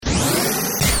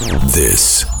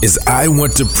This is I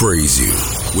Want to Praise You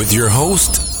with your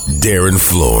host, Darren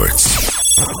Florence.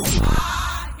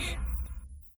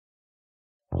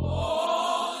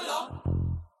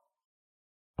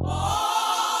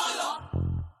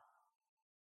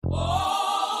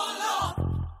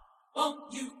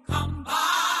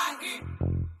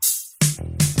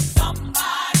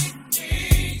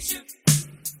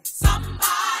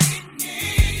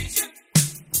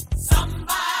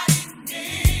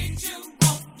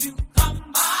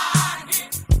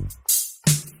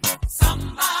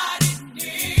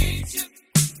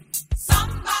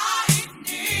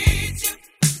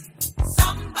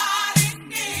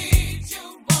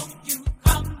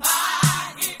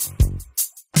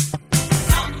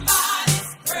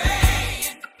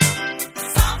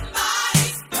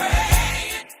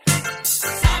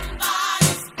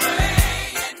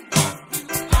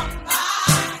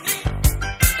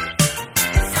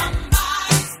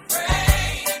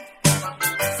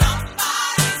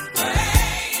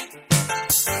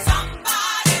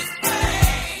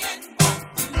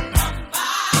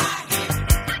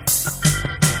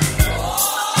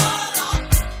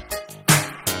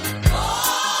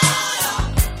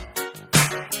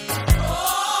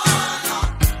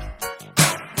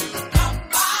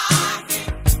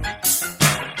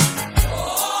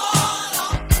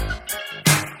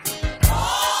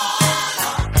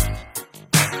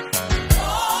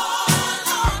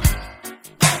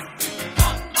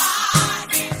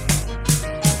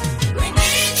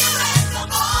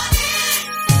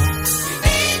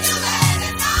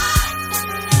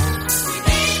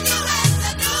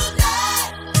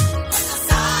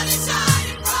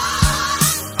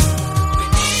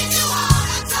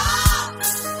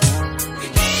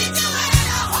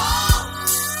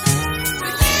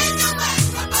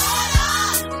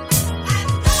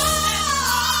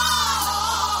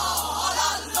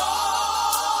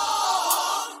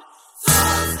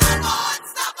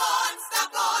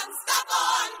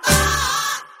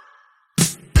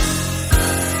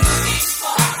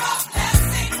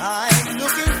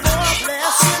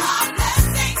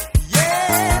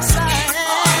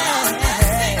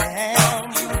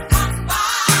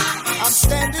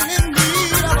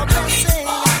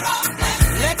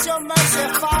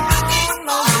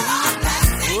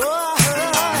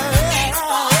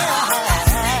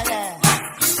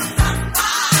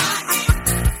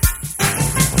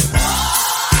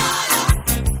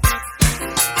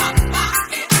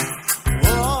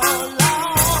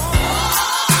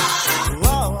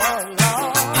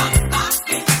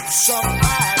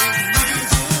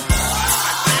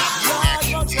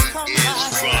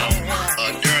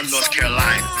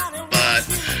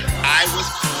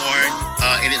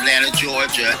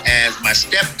 As my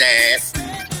stepdad,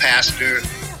 pastor,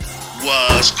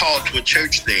 was called to a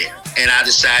church there, and I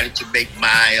decided to make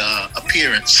my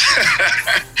appearance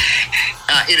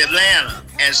in Atlanta.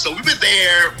 And so we were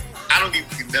there, I don't even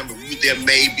remember, we were there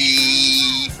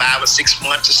maybe 5 or 6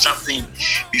 months or something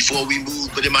before we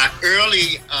moved. But in my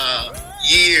early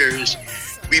years,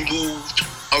 we moved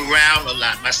around a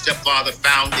lot. My stepfather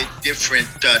founded different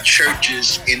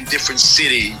churches in different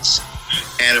cities.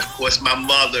 And of course, my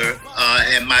mother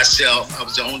and myself, I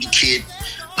was the only kid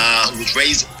who was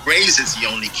raised as the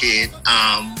only kid.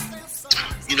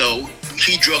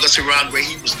 He drug us around where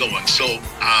he was going. So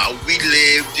we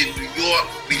lived in New York,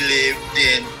 we lived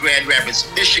in Grand Rapids,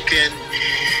 Michigan,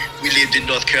 we lived in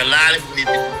North Carolina, we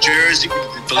lived in New Jersey, we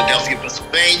lived in Philadelphia,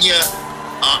 Pennsylvania,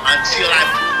 until I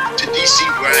moved to D.C.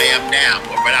 where I am now,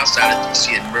 or right outside of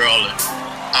D.C. in Maryland.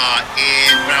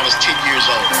 And when I was 10 years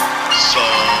old. So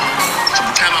from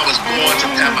the time I was born to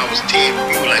the time I was 10,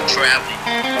 we were like traveling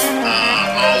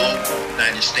all over the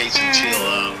United States until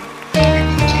we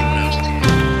moved here when I was 10.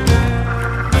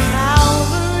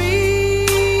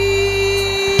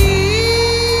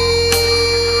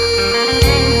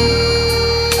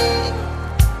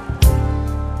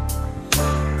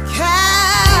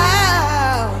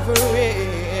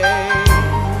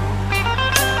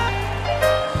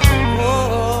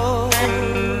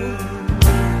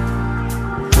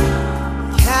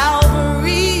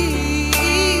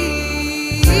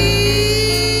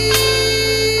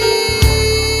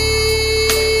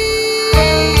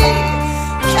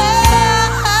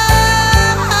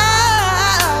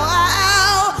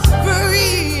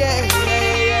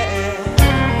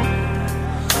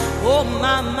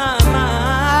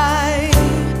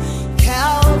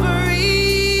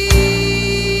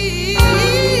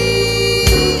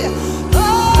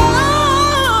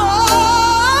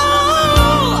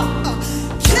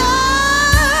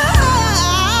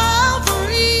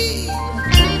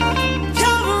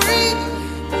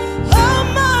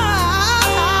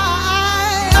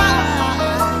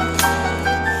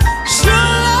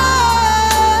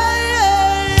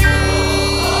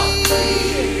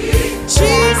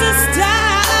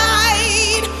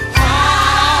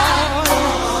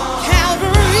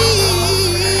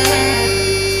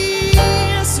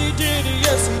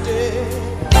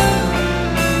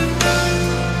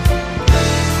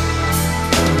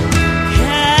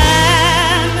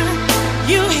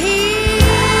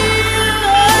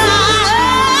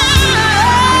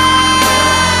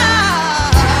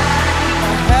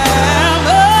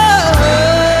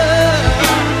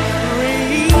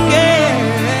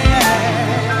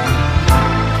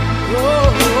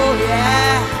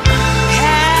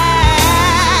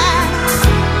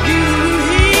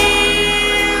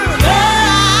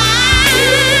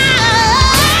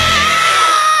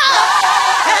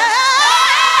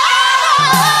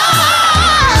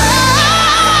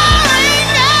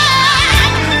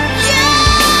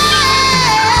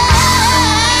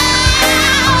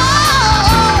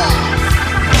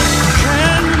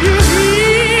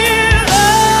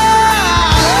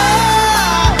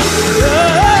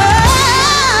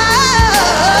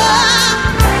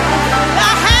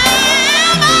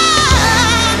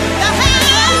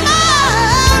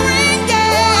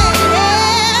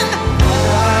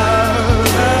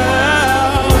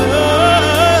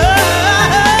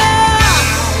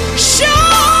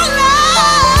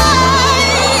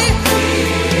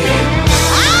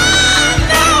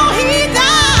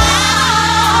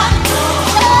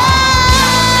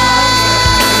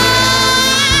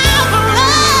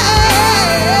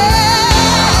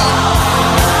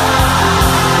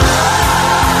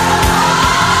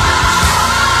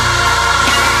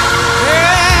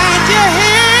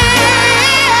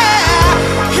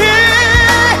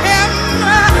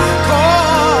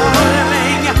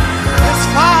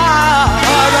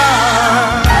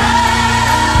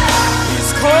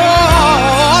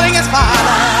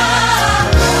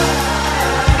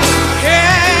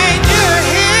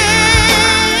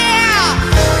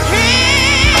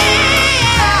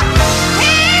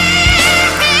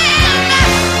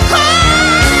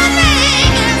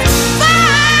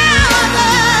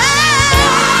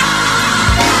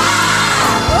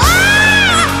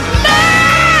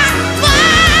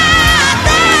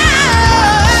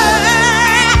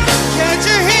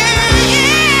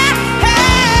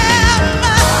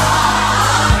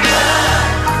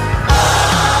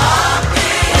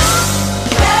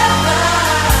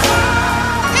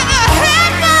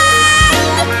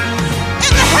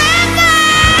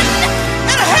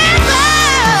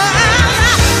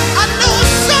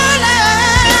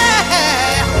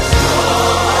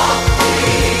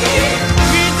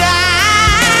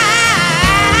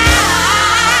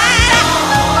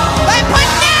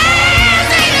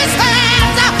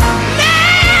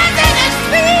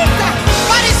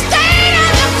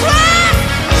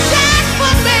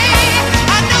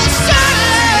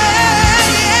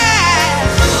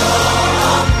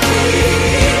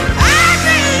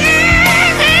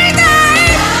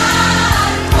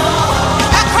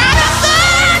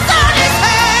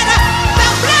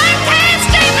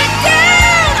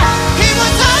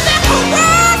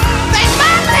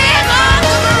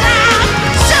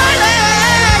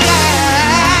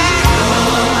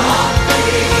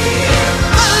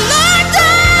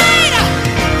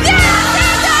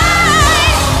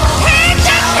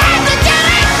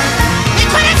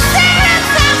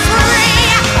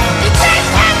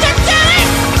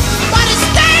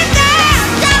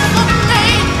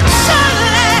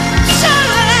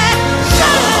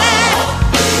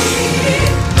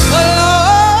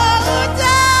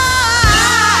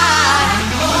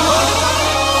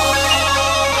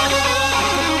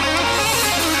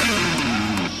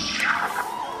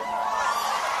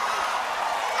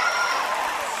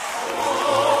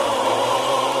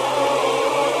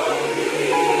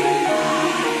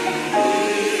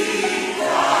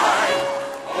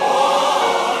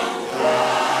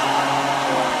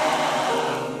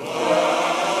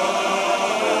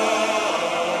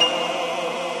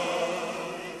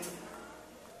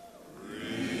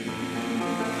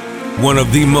 one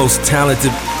of the most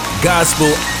talented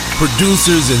gospel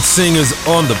producers and singers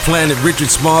on the planet, Richard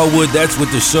Smallwood. That's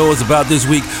what the show is about this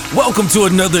week. Welcome to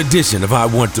another edition of I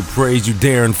Want to Praise You,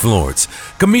 Darren Florence.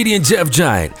 Comedian Jeff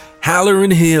Giant, Halloran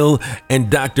Hill,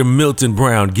 and Dr. Milton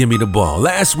Brown, give me the ball.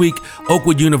 Last week,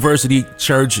 Oakwood University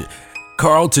Church,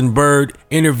 Carlton Bird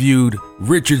interviewed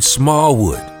Richard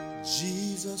Smallwood.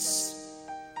 Jesus,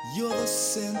 you're the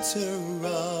center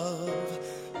of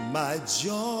my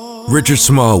joy. Richard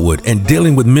Smallwood and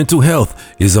dealing with mental health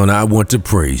is on I Want to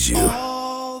Praise You.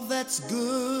 All that's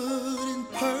good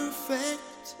and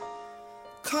perfect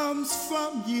comes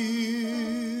from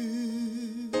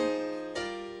you.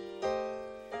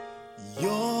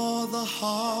 You're the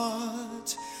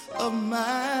heart of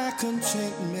my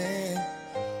contentment,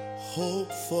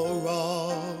 hope for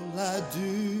all I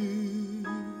do.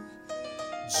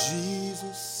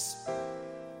 Jesus,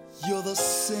 you're the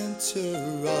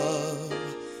center of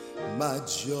my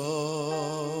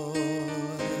joy.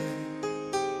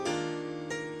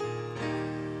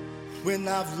 When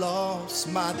I've lost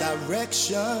my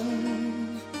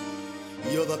direction,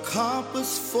 you're the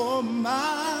compass for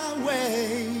my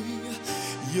way.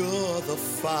 You're the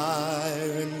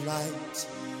fire and light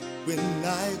when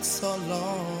nights are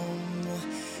long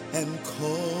and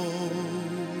cold.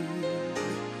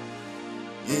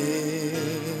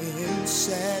 In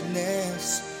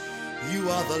sadness, you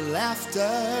are the laughter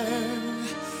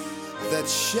that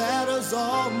shatters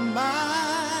all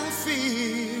my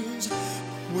fears.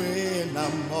 When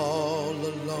I'm all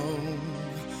alone,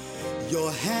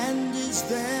 your hand is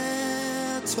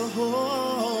there to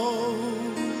hold.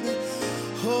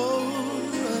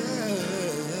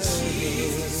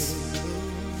 Jesus,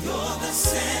 you're the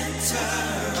center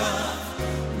of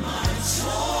my joy.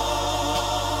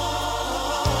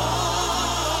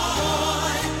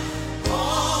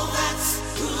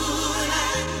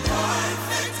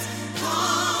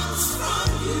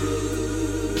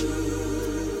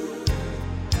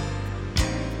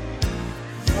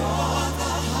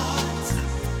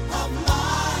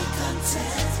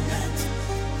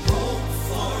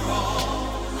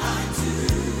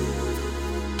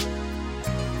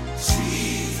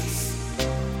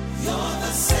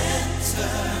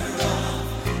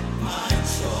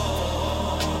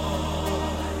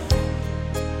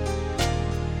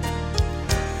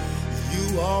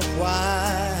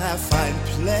 Why I find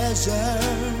pleasure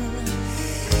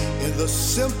in the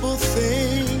simple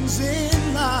things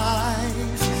in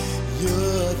life.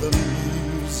 You're the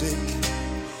music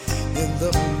in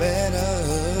the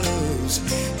meadows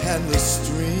and the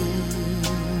streams,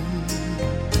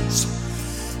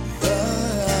 the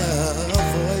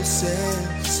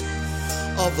voices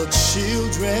of the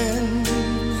children,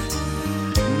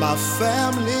 my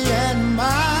family and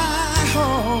my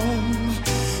home.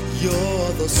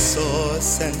 You're the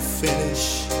source and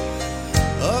finish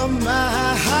of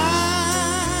my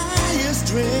highest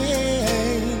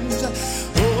dreams.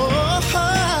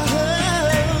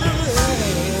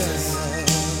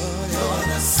 You're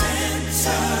the center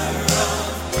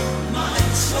of my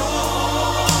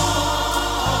joy.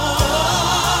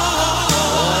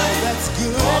 All that's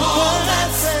good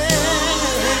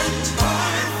and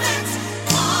perfect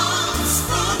comes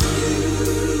from you.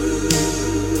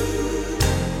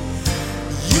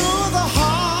 You're the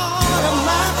heart of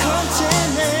my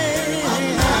contentment,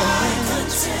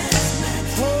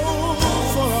 hope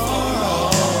for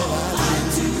all I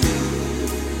do.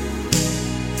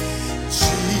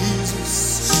 Jesus,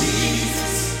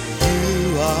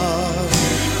 you are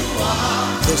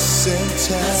the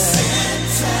center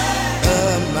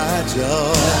of my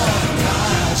joy.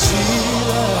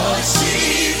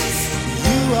 Jesus,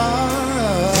 you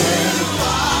are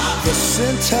the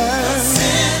center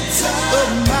of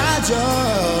my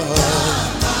joy.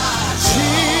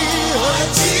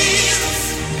 Jesus,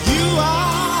 you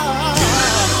are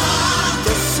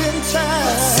the center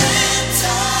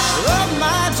of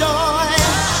my joy.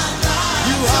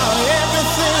 You are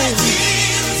everything,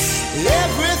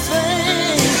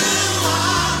 everything,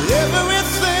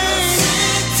 everything,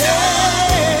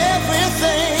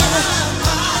 everything.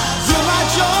 You're my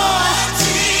joy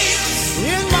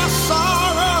in my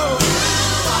sorrow.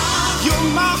 You're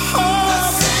my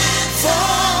hope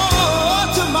for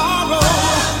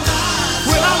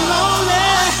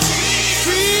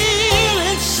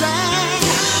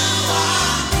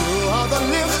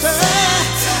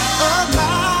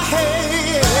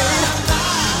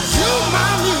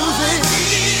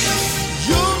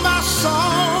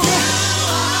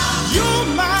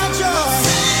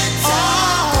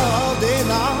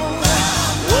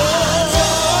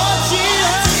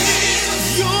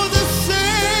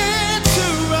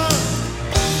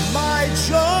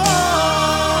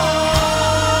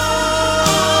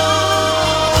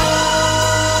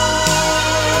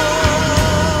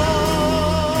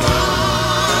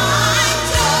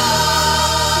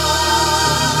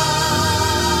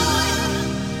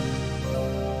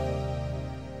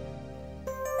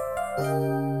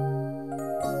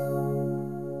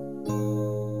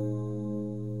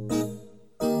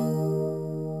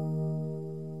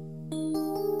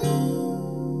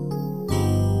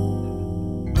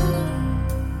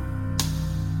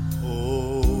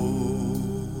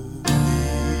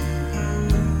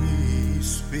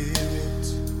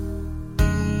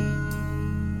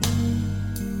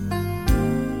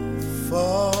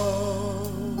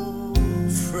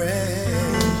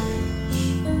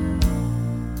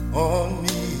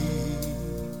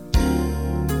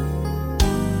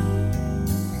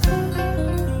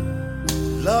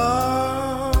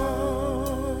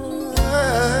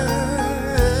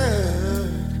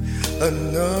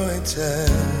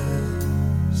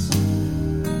winters,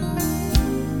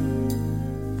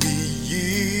 we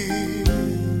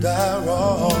yield our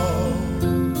all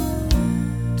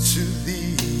to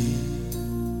Thee,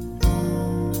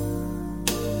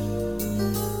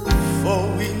 for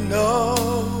we know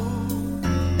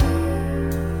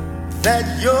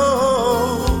that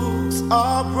yokes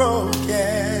are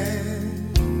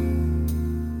broken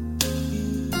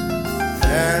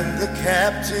and the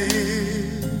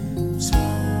captives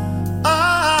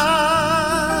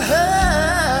are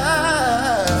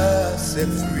set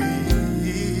free.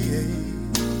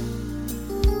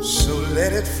 So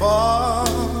let it fall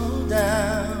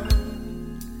down,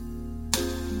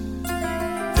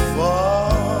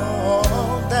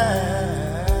 fall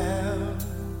down,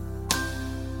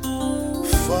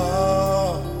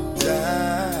 fall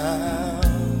down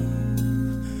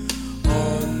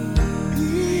on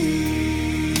me.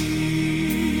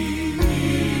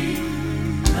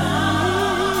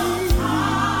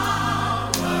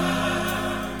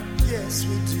 Yes,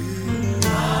 we do.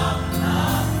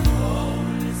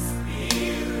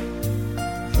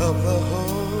 Of the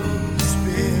Holy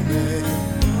Spirit.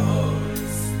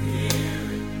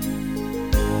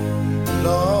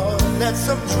 Lord, let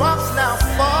some drops now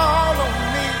fall on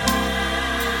me.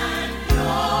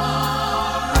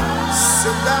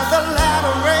 Send down the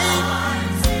latter rain.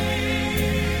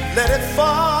 Let it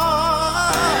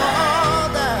fall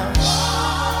down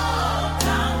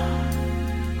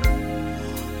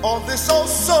on this old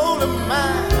soul of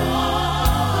mine.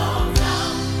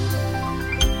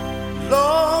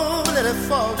 Lord, let it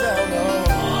fall down, Lord.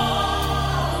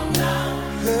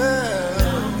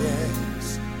 Oh,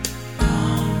 yes.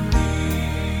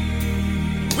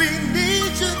 We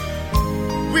need you.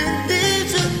 We need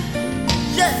you.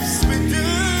 Yes, we do.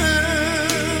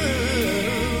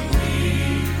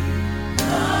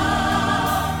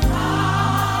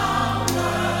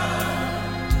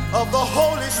 Of the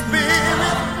Holy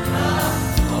Spirit.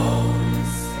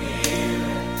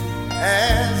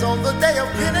 As on the day of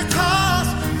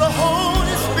Pentecost, the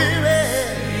Holy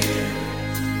Spirit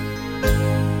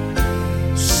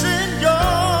send your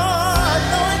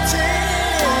anointing.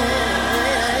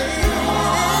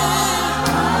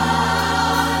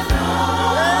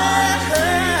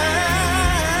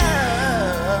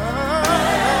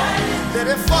 Let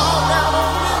it fall down on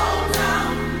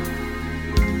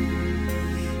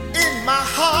me in my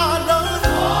heart, Lord.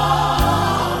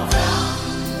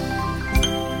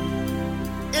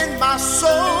 My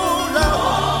soul, Lord.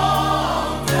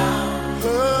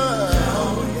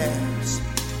 Oh, yes.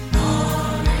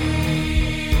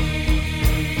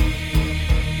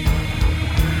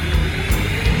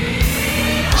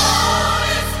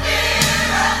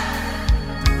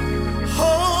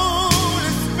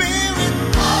 Holy Spirit,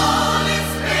 Holy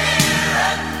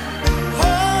Spirit,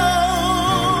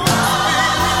 Holy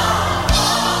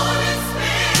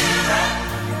Spirit,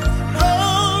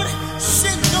 Lord,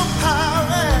 send your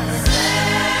power.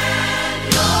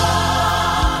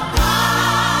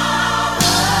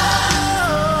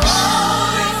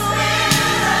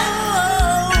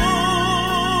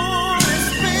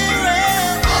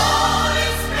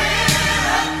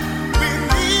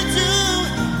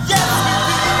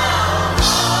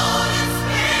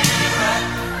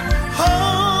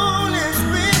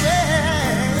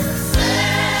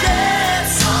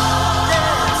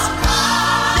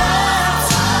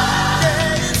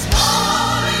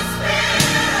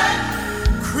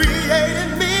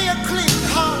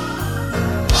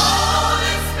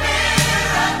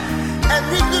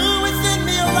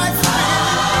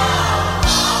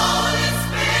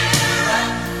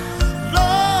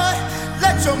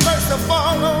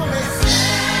 Fall on me.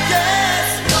 Yes,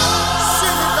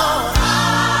 send it, Lord.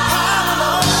 Power,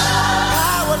 Lord.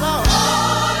 Power, Lord.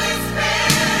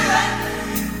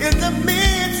 In the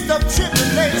midst of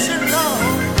tribulation,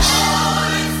 Lord.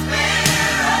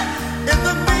 In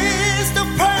the midst of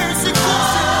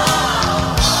persecution,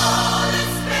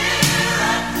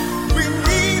 we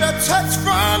need a touch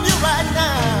from you right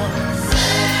now.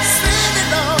 Send it,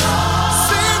 Lord.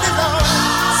 Send it, Lord.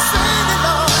 Send it,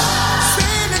 Lord.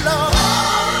 Send it, Lord.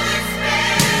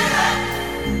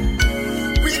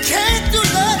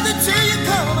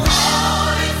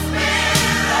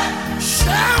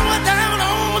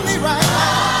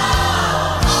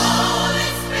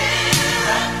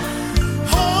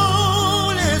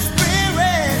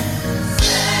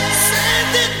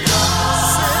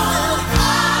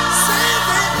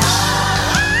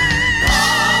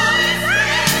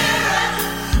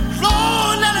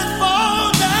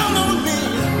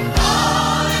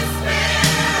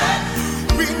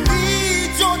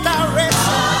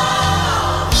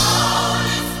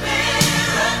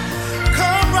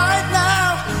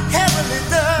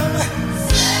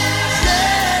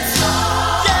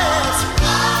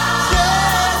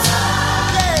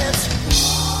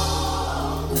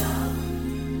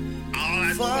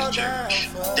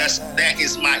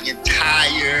 is my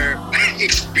entire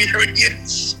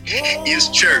experience is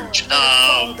church.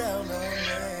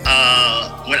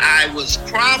 When I was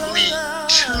probably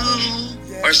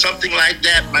 2 or something like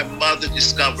that, my mother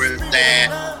discovered that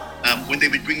when they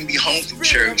would bring me home from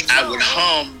church, I would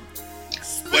hum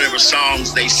whatever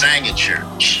songs they sang at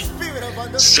church.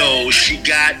 So she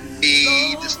got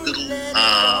me this little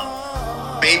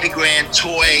baby grand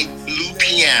toy blue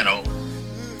piano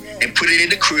and put it in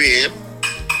the crib,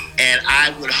 and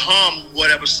I would hum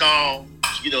whatever song,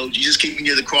 Jesus Keep Me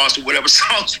Near the Cross, or whatever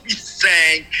songs we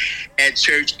sang at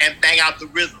church, and bang out the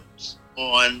rhythms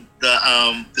on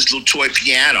the this little toy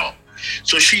piano.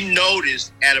 So she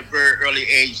noticed at a very early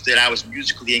age that I was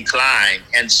musically inclined,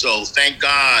 and so thank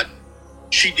God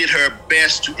she did her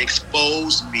best to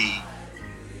expose me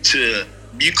to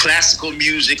classical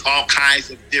music, all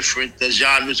kinds of different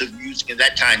genres of music and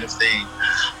that kind of thing.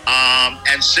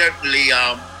 And certainly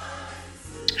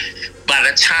by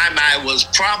the time I was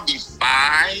probably 5,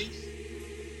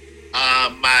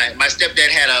 my stepdad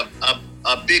had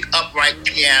a big upright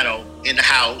piano in the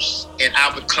house, and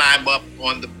I would climb up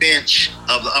on the bench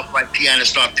of the upright piano and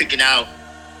start picking out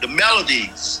the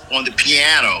melodies on the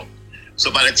piano. So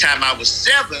by the time I was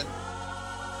 7,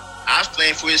 I was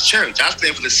playing for his church. I was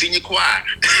playing for the senior choir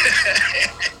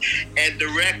and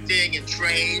directing and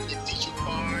training and teaching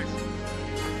choirs.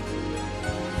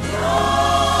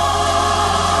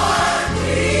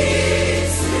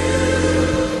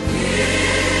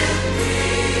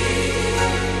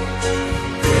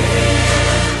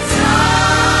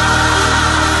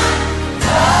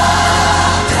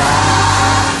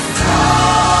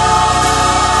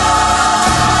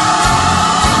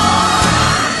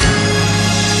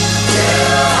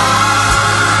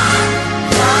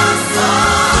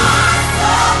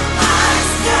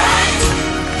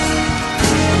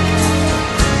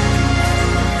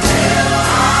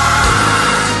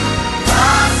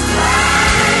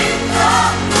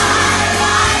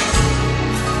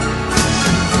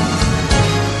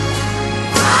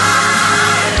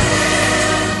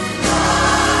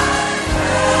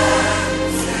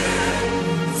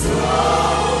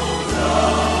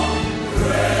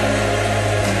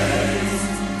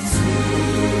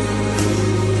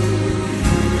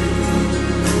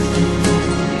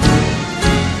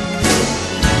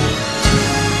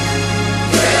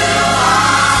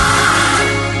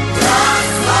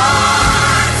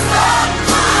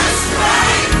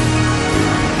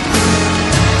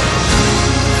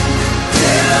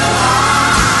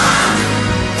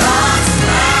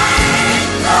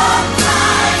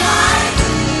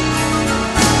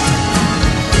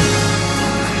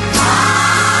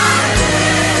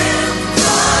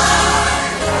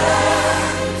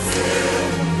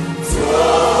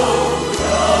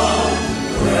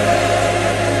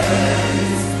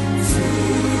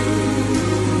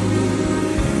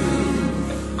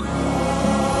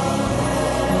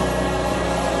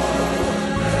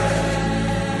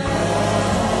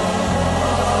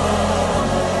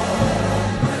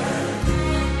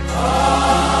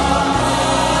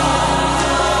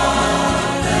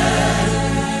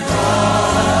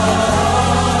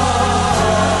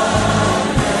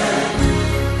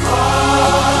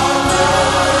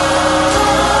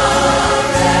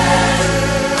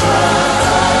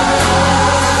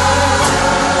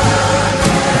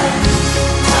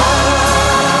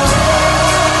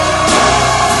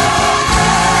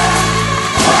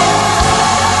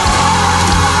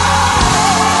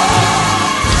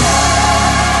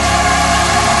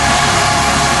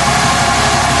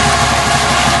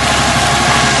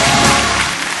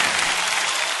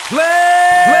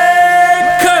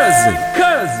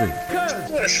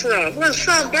 What's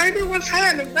up, baby? What's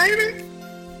happening, baby?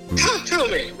 Talk to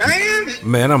me, man.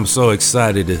 Man, I'm so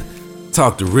excited to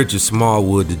talk to Richard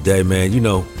Smallwood today, man.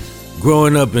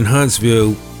 Growing up in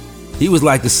Huntsville, he was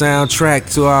like the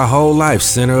soundtrack to our whole life.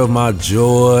 Center of My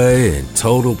Joy and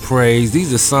Total Praise.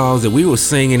 These are songs that we were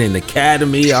singing in the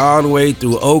academy all the way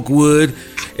through Oakwood.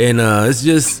 And it's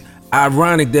just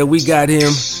ironic that we got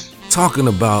him talking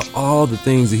about all the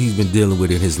things that he's been dealing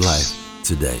with in his life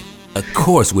today. Of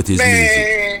course, with his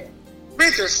music.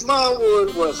 Richard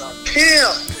Smallwood was a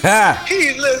pimp.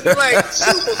 He looked like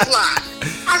Superfly.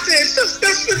 I said,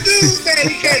 that's the dude that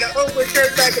he came to Oakwood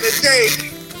Church back in the day.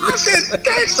 I said,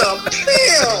 that's a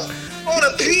pimp on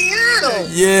a piano.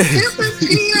 Yeah. Pimping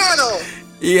piano.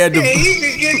 He had the, he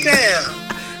could get down.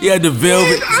 He had the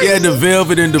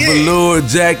velvet and the velour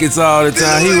jackets all the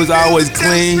time. He was always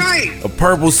clean. Right. A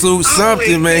purple suit,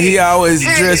 something, man. He always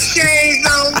had dressed. The shades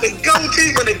on, the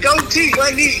goatee, when the goatee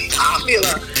wasn't even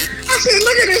popular. I said,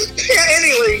 look at this pimp.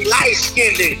 Anyway,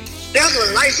 light-skinned. That's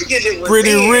what light skinned was.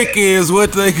 Pretty Ricky is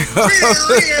what they call.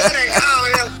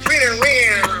 Pretty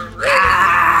Ricky.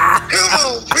 Come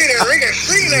on, Pretty Ricky,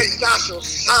 sing that gospel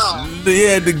song. They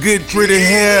had the good pretty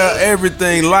hair,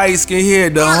 everything, light skin hair,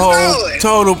 the whole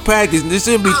total package. This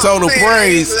should be total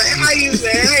praise. I used to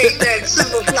hate that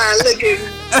Superfly looking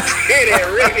Pretty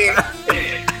Ricky.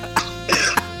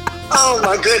 Oh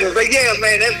my goodness, but yeah,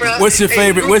 man, that's right. What's your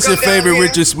favorite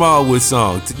Richard Smallwood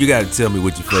song? You got to tell me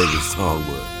what your favorite song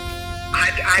was.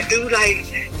 I do like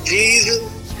Jesus,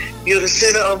 you're the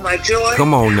center of my joy.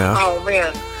 Come on now. Oh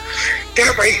man,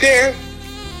 that right there.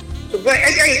 But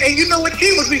and you know what?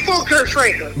 He was before Kirk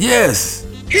Franklin. Yes.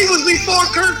 He was before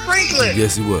Kirk Franklin.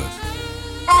 Yes, he was.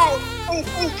 Oh,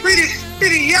 pretty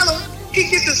yellow. He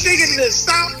gets to singing in the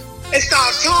stop and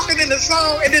start talking in the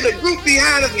song, and then the group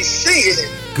behind him be singing it.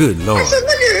 Good Lord. I said,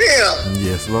 look at him.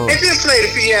 Yes, Lord. And then play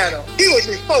the piano. He was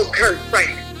before Kirk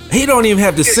Franklin. He don't even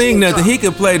have to sing nothing. He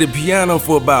could play the piano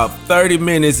for about 30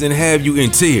 minutes and have you in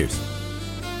tears.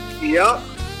 Yup.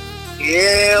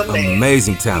 Yeah, man.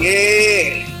 Amazing talent.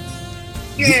 Yeah.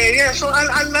 So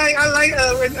I like.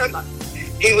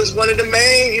 He was one of the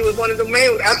main.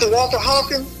 After Walter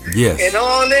Hawkins. Yes. And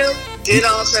all them. Then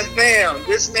all said, bam,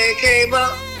 this man came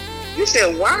up. You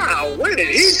said, wow, where did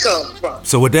he come from?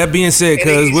 So with that being said,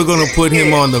 cuz we're going to put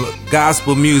him on the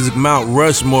gospel music Mount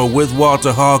Rushmore with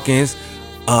Walter Hawkins,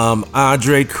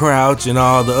 Andre Crouch, and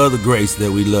all the other greats that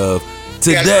we love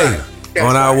today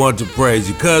on I Want to Praise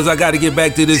You. Cuz I got to get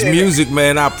back to this music,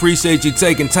 man. I appreciate you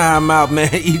taking time out,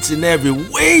 man, each and every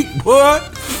week, boy.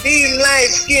 These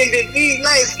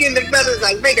light-skinned brothers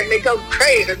like making me go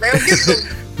crazy, man.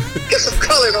 Get some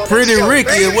color on Pretty show, Ricky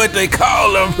man. is what they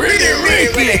call him. Pretty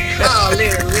Ricky. Oh,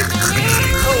 Ricky.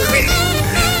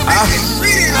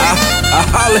 I'll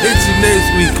holler at you next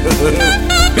week.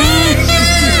 Peace.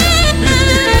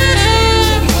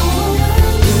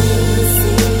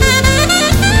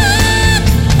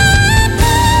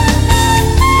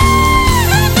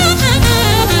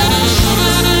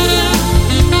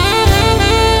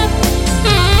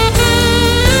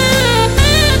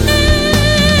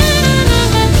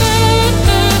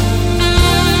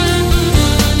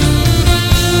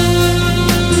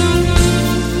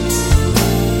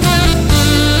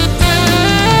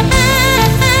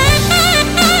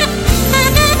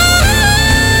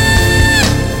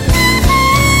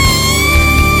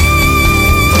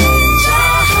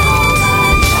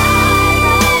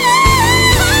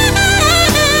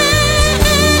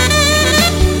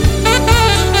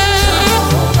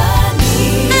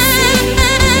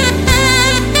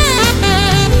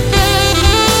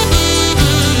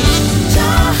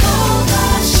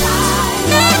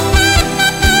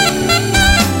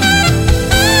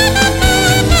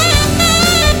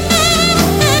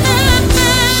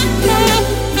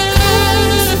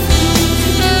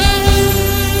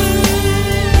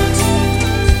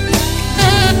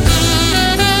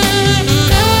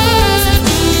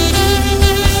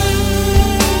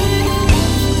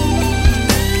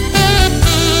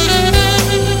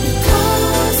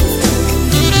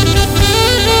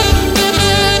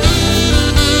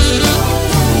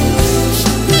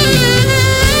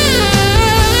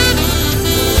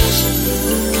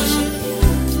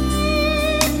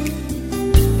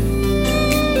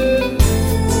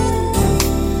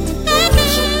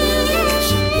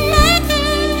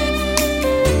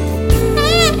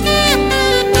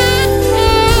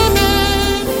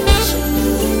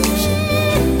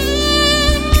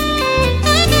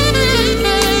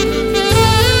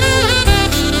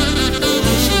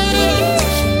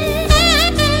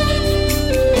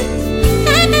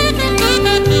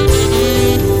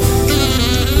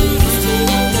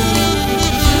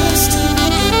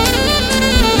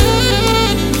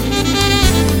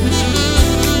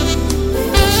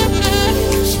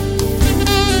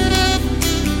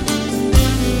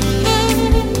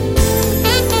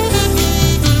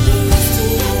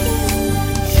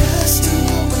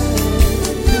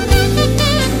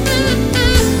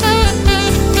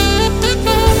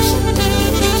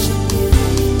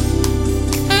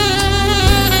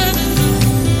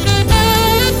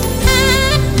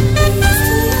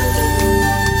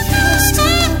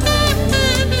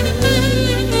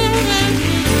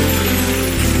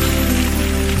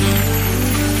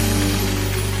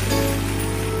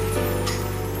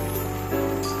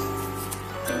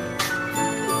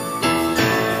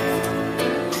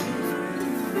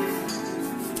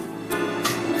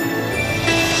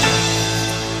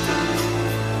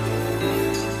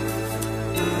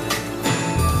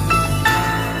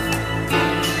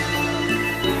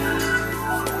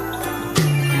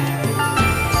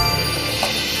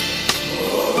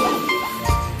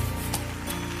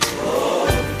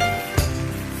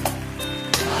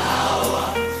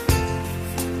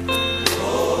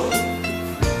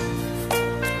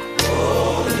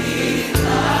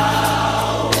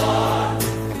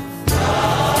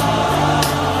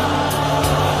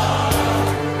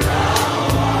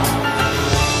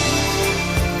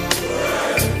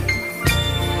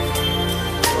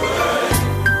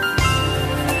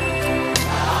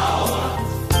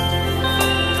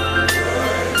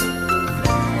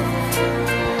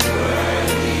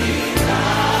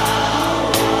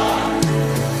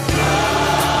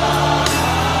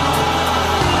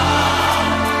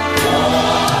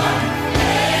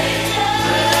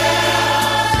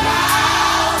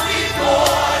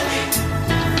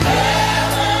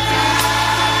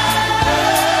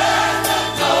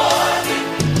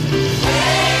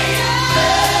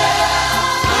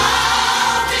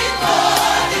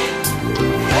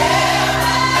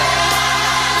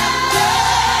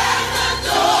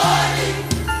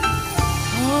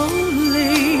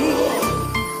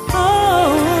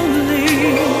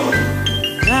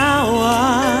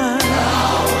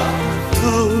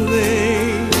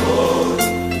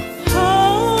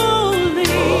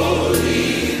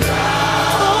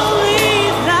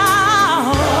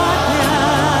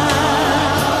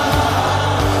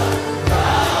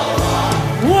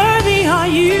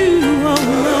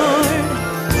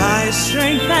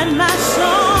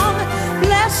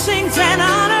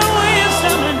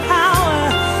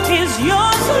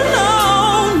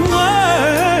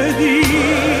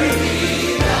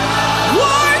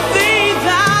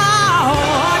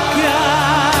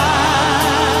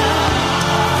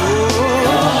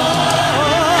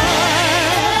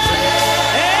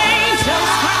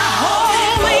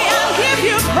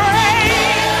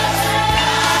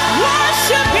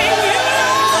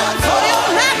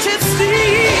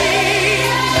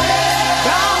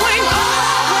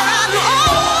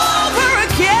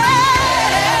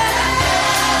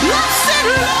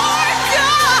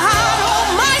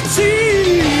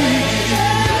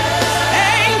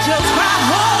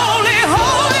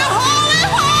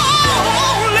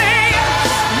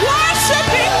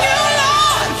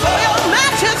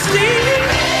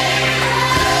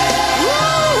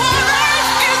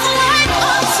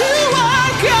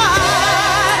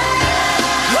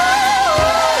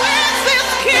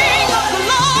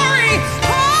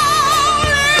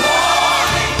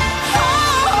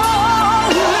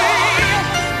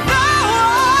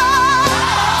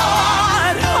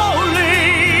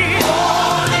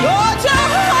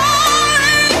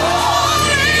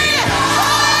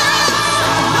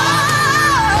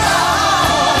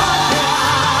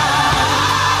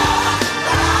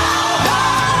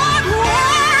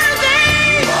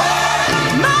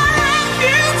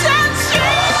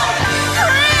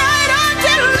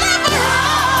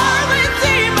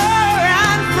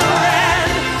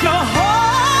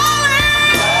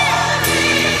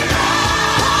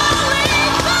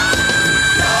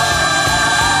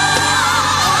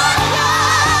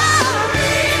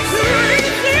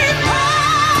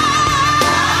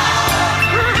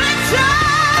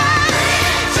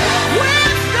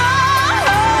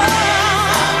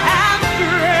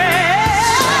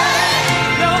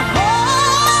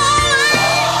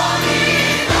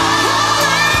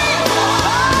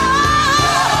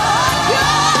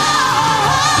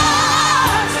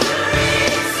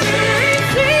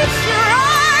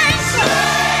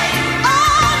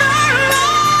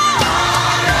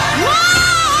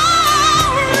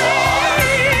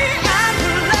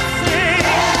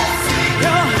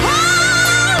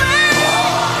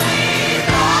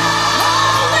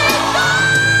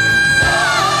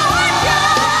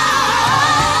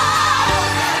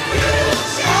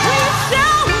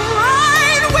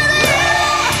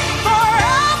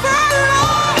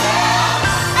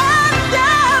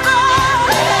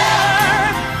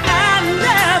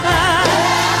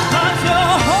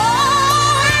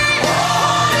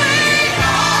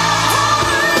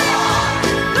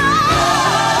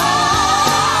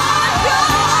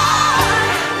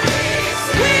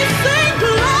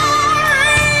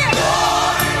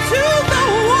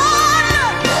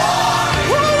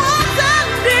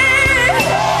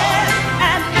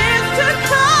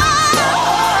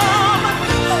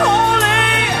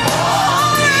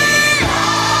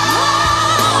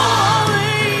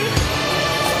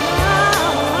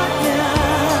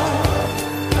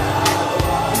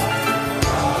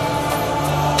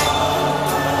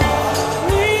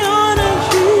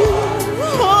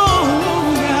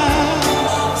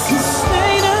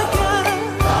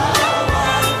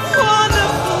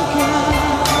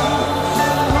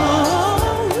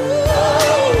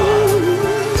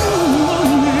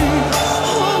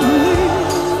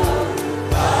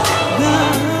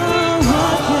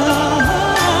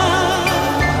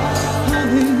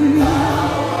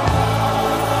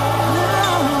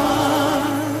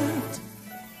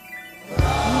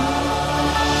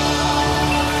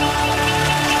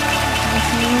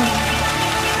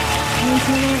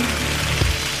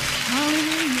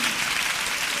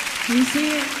 see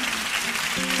it?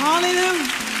 Hallelujah.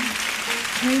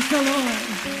 Praise the Lord.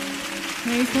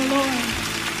 Praise the Lord.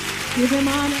 Give him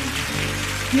honor.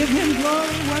 Give him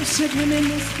glory. Worship him in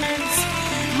this place.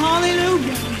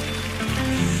 Hallelujah.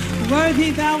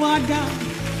 Worthy thou art God.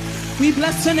 We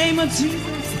bless the name of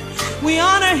Jesus. We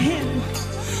honor him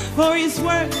for his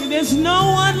worthy. There's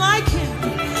no one like him.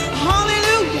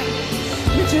 Hallelujah.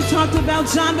 We just talked about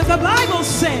John, but the Bible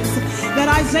says that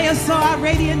Isaiah saw a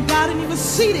radiant God and he was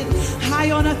seated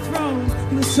high on a throne.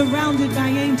 He was surrounded by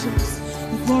angels.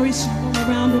 The glory shone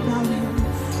around about him.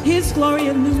 His glory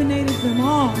illuminated them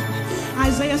all.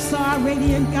 Isaiah saw a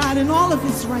radiant God in all of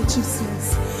his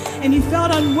righteousness. And he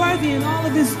felt unworthy in all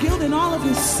of his guilt and all of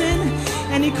his sin.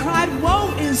 And he cried,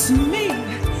 woe is me.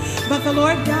 But the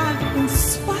Lord God, in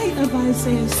spite of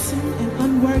Isaiah's sin and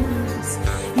unworthiness,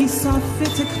 he saw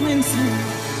fit to cleanse him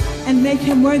and make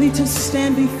him worthy to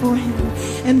stand before him.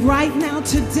 And right now,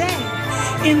 today,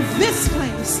 in this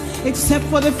place, except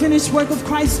for the finished work of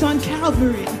Christ on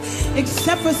Calvary,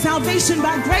 except for salvation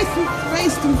by grace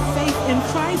through faith in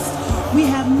Christ, we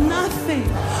have nothing.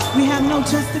 We have no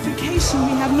justification.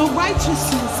 We have no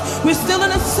righteousness. We're still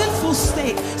in a sinful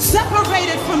state,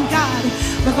 separated from God.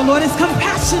 But the Lord is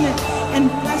compassionate, and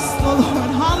bless the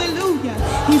Lord. Hallelujah.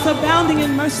 He's abounding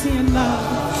in mercy and love.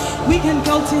 We can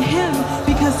go to him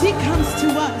because he comes to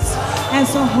us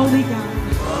as a holy God.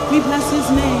 We bless his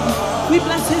name. We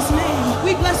bless his name.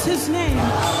 We bless his name.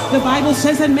 The Bible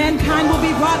says that mankind will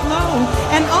be brought low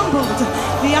and humbled.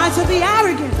 The eyes of the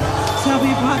arrogant shall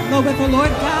be brought low, but the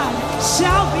Lord God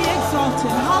shall be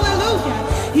exalted. Hallelujah.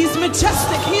 He's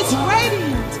majestic. He's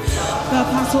radiant. The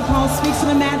Apostle Paul speaks of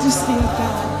the majesty of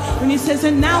God when he says,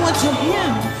 and now unto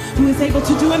him who is able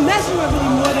to do immeasurably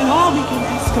more than all we can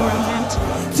ask or imagine.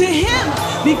 To him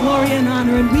be glory and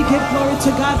honor, and we give glory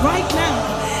to God right now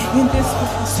in this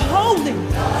place. Holy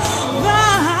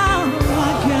thou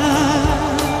art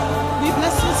God. We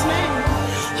bless his name.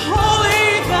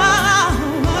 Holy thou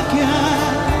art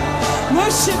God.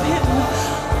 Worship him.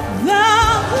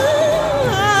 Thou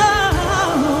art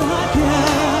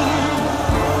God.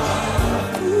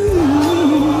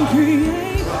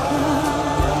 Creator God.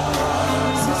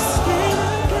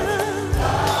 Sustainer God.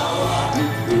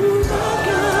 Improver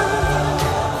God.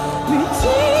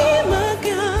 Redeemer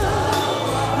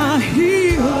God. Our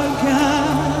healer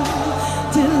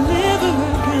God.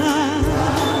 Deliverer God.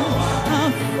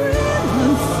 Our friend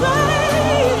unfailing.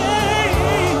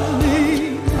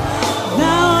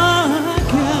 Thou art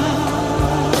God.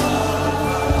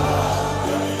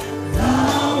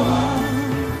 Thou art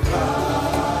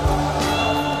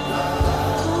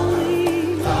holy.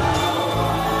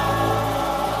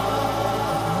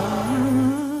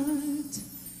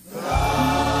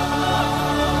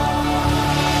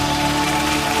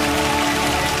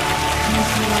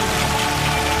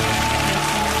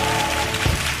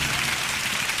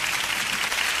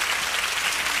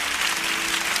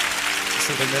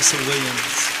 So Vanessa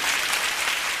Williams.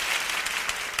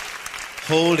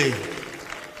 Holy.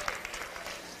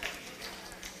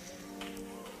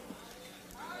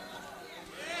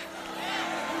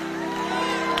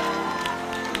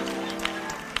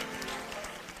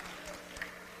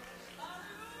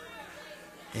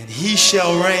 And he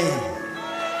shall reign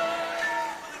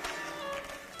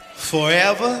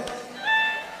forever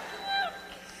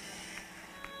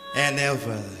and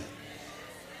ever.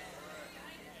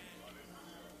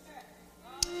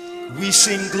 We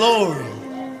sing glory.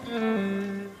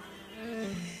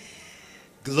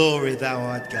 Glory thou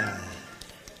art God.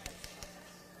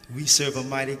 We serve a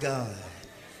mighty God.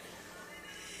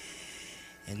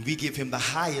 And we give him the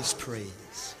highest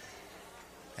praise.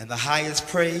 And the highest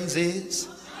praise is?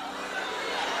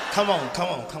 Come on, come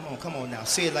on, come on, come on now.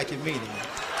 Say it like you mean it.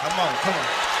 Come on, come on.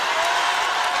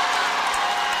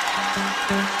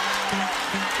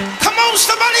 Come on,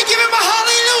 somebody give him a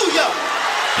hallelujah.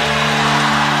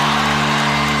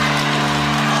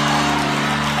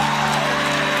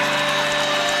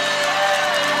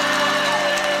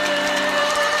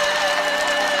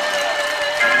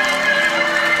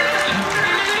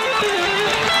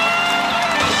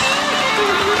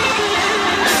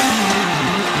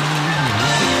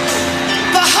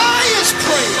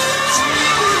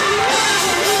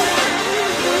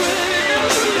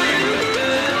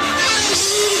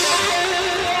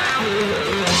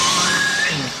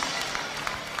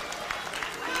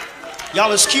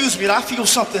 Y'all excuse me, I feel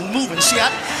something moving. See, I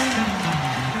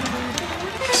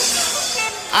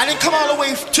didn't come all the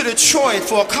way to Detroit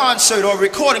for a concert or a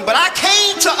recording, but I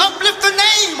came to uplift the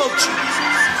name of Jesus.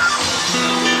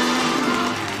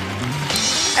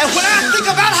 And when I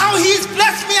think about how he's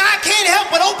blessed me, I can't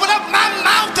help but open up my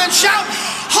mouth and shout,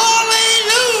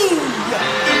 hallelujah.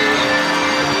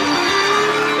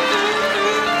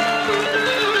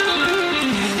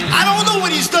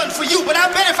 you, but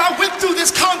I bet if I went through this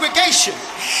congregation,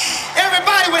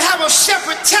 everybody would have a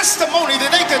separate testimony that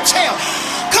they could tell.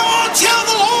 Come on, tell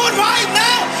the Lord right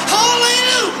now,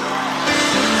 hallelujah.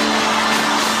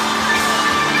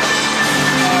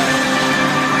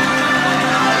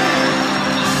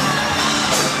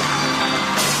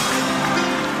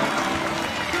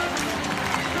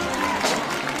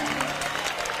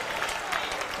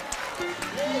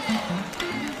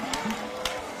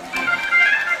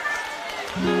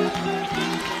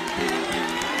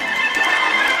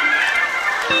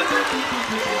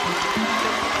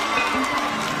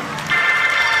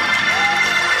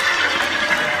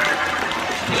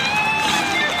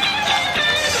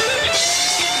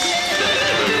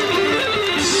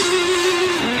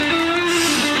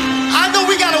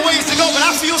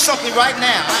 Something right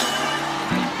now,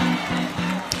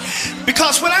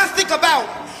 because when I think about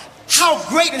how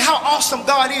great and how awesome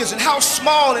God is and how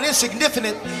small and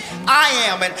insignificant I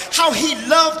am and how he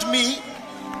loved me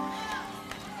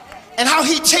and how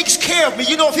he takes care of me,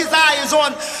 you know, if his eye is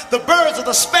on the birds or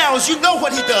the sparrows, you know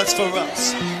what he does for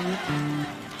us.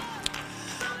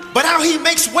 But how he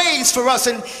makes ways for us,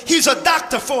 and he's a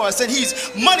doctor for us, and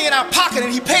he's money in our pocket,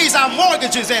 and he pays our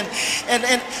mortgages, and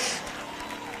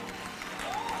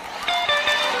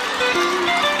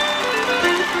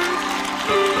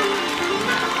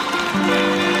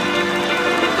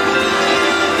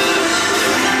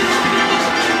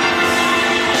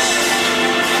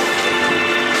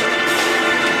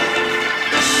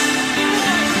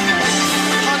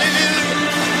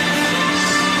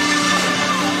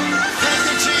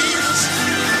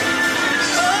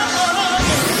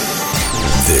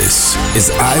This is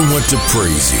I Want to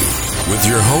Praise You with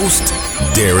your host,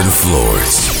 Darren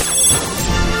Flores.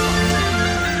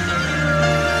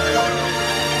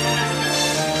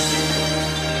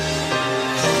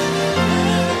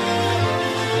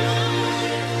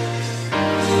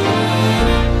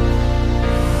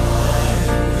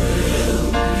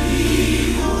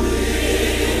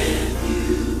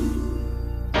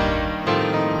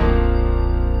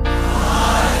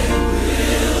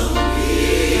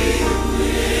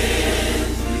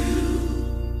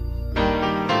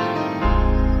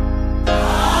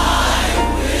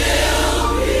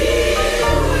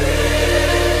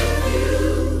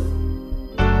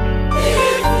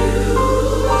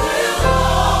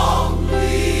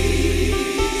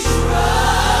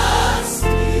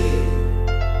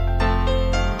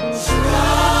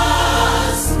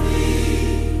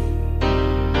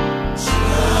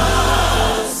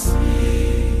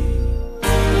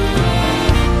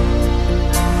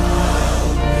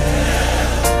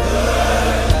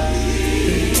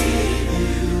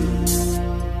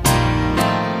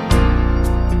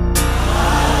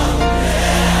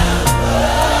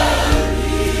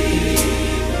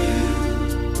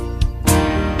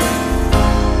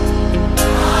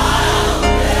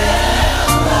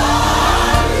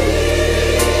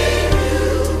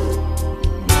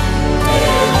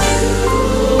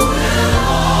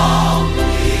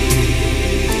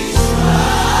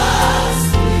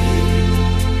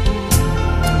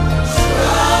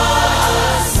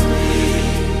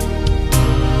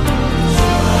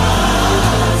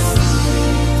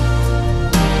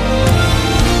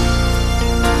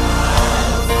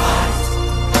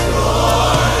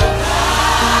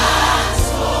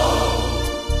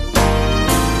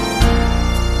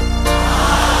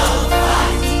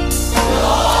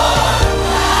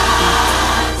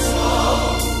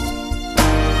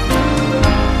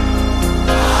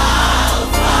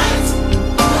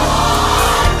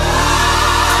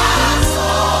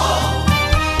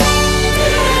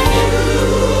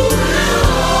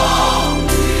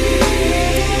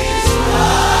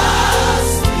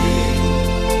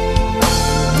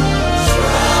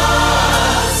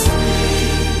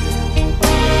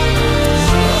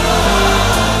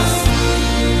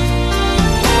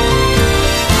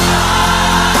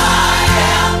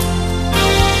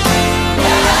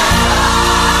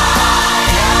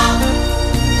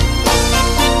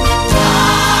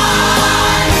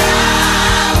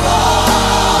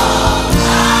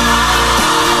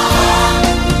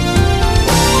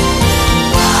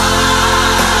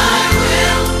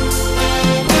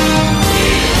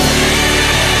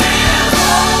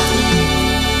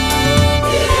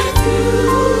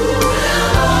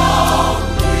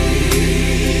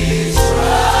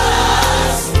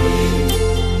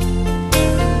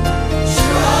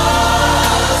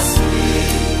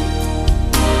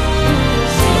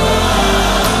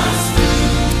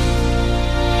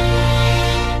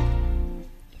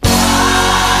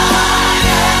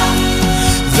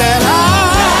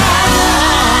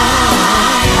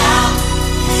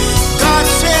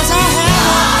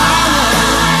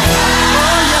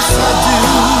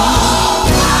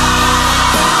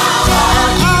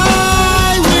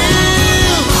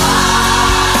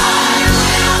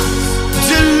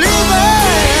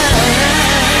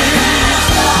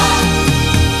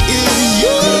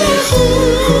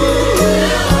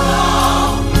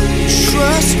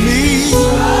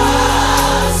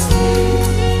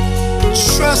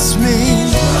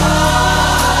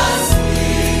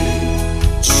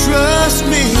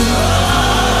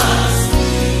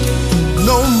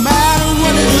 No matter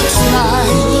what it looks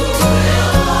like,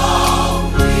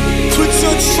 put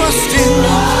your trust in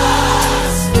me.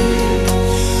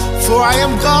 For I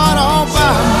am God all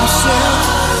by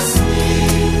myself.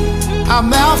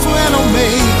 I'm Alpha and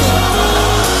Omega,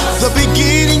 the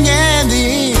beginning and the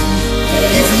end.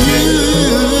 If you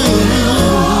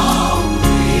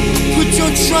put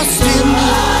your trust in me,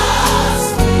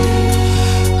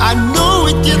 I know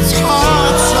it gets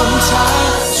hard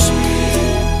sometimes,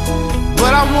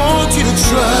 but I want you to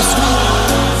trust me.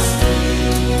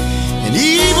 And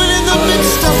even in the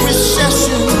midst of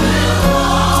recession,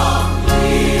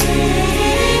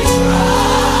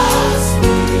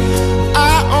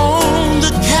 I own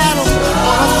the cattle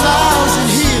on 1,000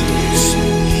 hills,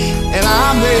 and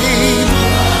I'm able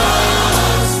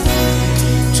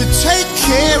to take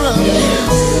care of you.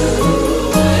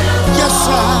 Yes, I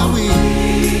will.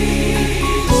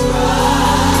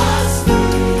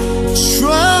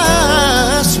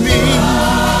 Trust me.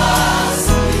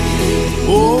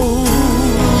 Oh,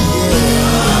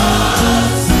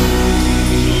 yeah.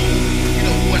 You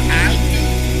know what I do?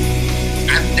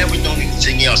 I've never done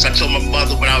anything else. I told my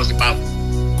mother when I was about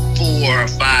 4 or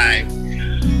 5,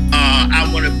 I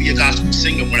want to be a gospel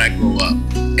singer when I grow up,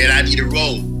 and I need a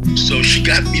role. So she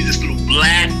got me this little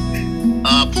black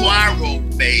Poirot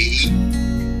maid,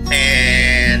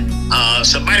 and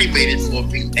somebody made it for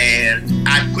me, and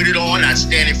I put it on. I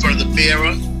stand in front of the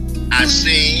mirror, I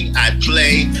sing, I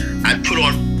play, I put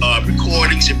on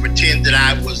recordings and pretend that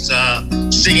I was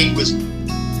singing with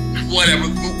whatever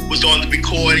group was on the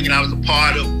recording, and I was a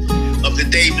part of the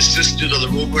Davis Sisters or the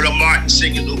Roberta Martin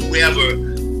singers or whoever.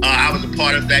 I was a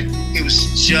part of that. It was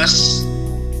just,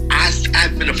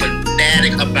 I've been a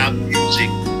fanatic about music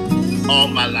all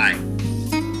my life.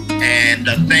 And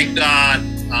thank God,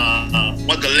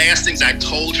 one of the last things I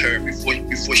told her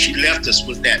before she left us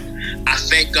was that I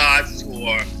thank God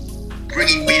for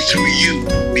bringing me through you,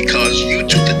 because you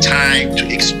took the time to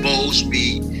expose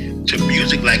me to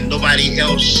music like nobody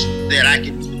else that I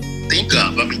can think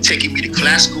of. I mean, taking me to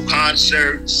classical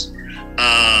concerts,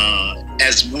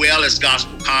 as well as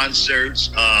gospel concerts,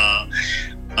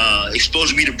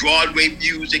 exposing me to Broadway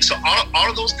music. So all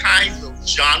of those kinds of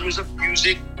genres of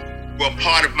music were a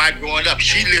part of my growing up.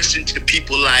 She listened to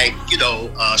people like,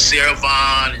 Sarah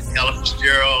Vaughan and Ella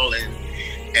Fitzgerald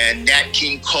and Nat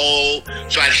King Cole.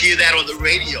 So I'd hear that on the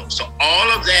radio. So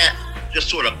all of that just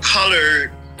sort of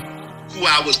colored who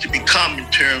I was to become in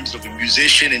terms of a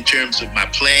musician, in terms of my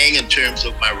playing, in terms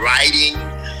of my writing.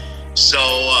 So,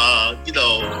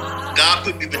 God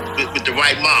put me with the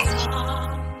right mom.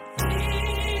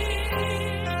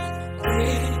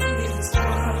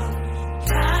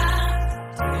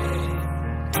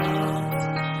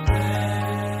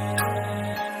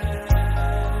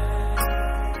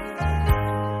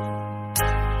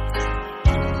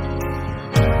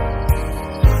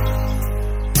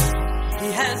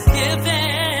 He has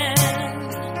given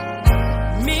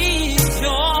me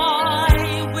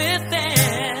joy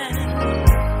within.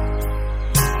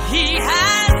 He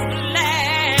has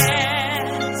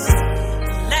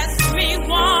blessed me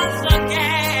once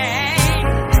again.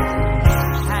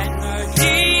 And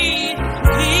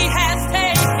He has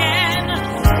taken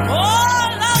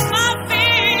all of my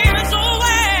fears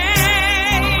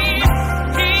away.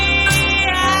 He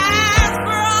has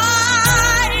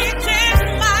brightened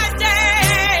my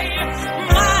day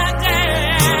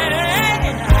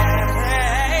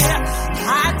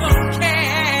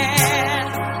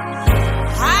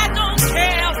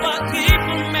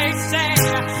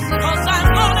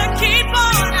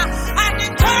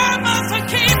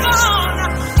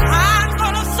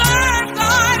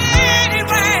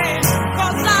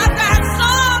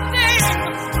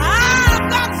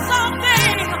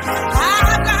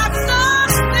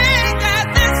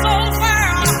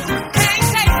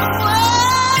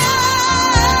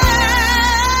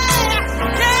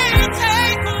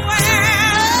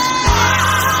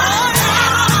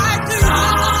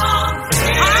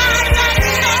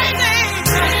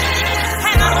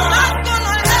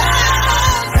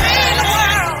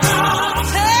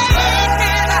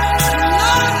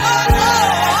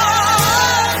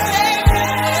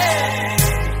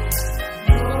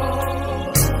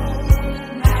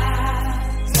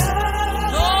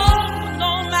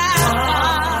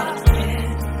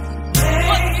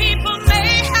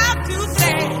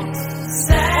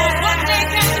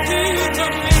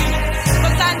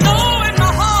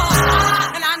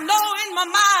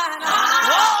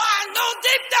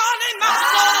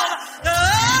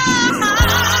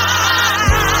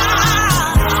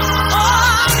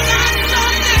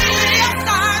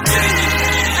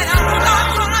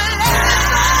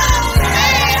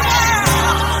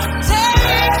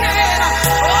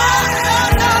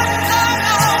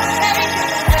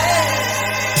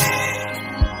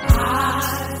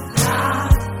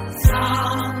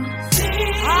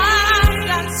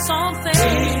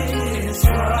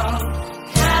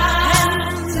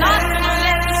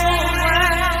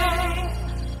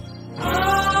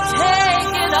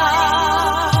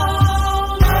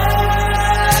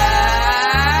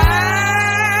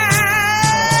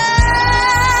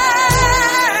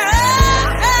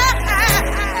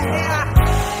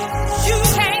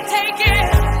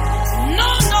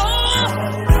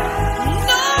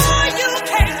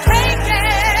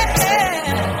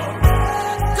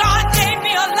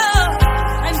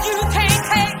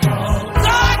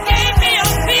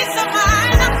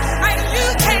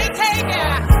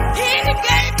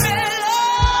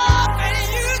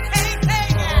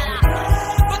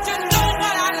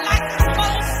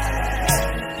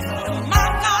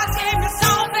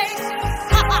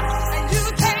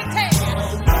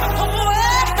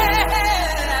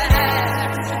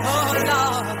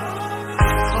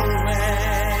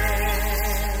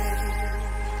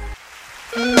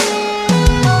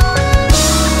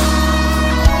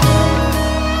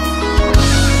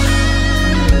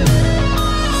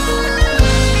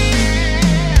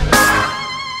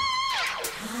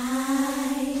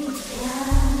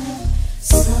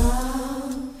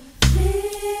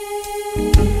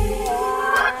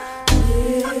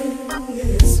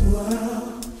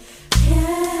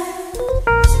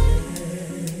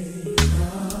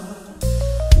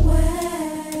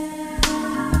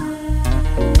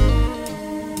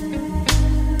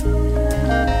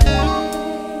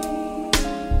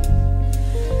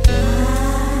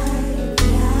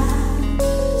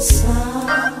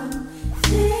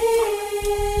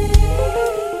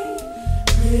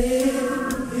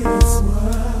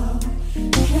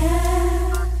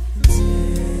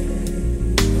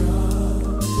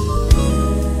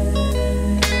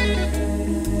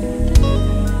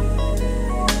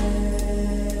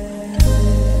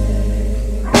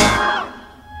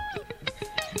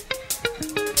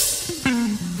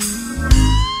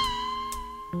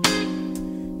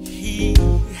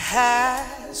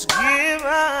has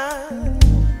given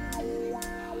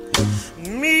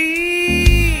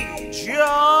me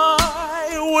joy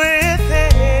within.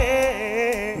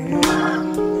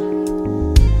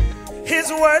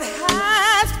 His word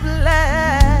has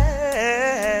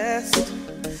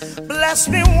blessed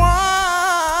me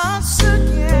once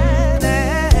again,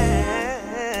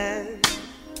 and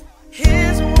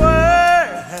His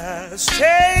word has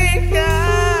taken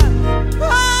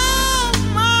all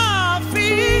my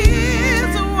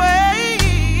fears away.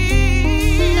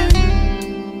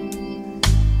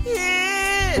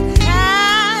 It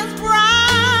has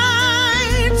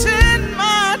brightened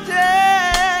my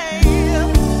day.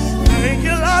 Thank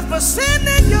you, Lord, for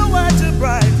sending your word to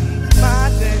brighten my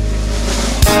day.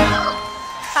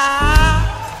 I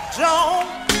don't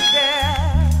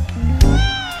care.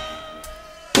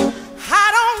 I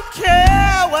don't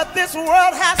care what this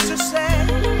world has to say,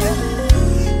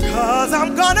 'cause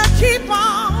I'm gonna keep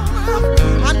on.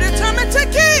 I'm determined to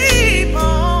keep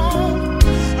on.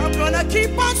 I'm gonna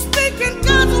keep on speaking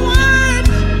God's word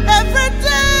every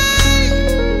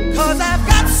day, 'cause I've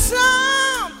got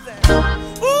something.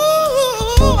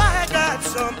 Ooh, I got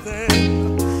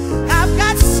something. I've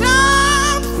got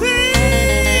something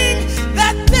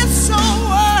that this whole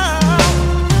world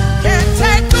can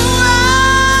take away.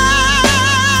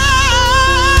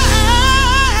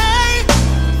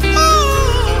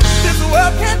 Ooh, this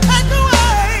world can't take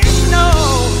away. No.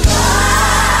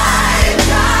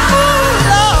 Ooh,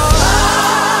 Lord,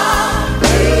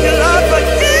 thank you, Lord, for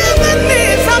giving me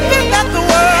something that the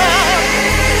world,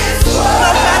 no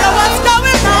matter what's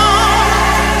going on,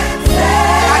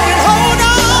 I can hold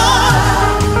on.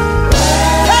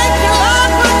 Thank you,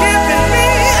 Lord, for giving me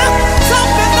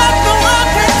something that the world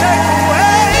can take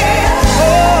away. Oh,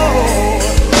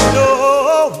 no,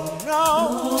 no,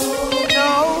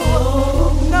 no,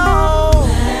 no.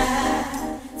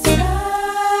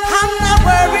 I'm not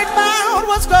worried about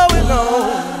what's going on.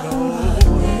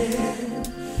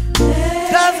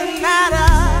 Doesn't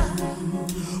matter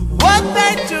what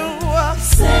they do.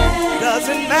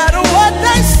 Doesn't matter what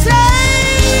they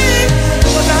say.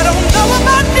 'Cause I don't know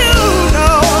about you,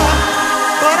 no.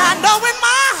 But I know in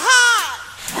my heart,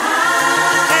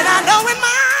 and I know in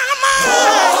my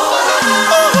mind,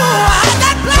 ooh, I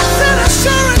got blessed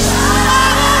assurance.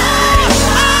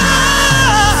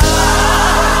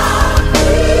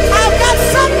 I've got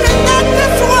something that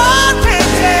this world can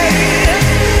take.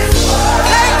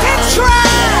 They can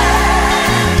try,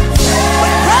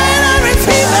 but greater is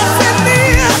He that's in me.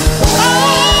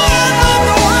 Oh, I know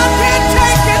the world can't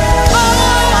take it. Oh,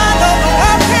 I know the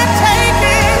world can't take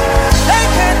it. They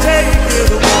can't take it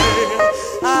away.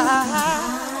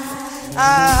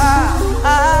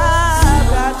 I've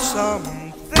got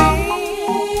something.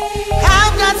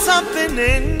 I've got something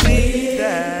in me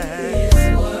that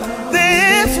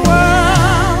this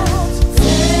world,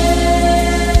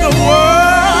 the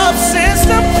world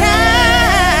system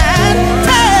can't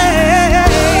take.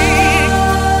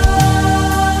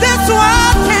 This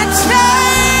world can't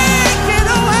take it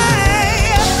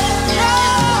away.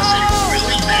 Was it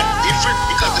really that different?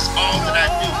 Because it's all that I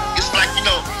knew. It's like,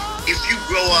 if you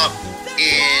grow up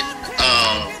in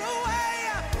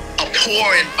a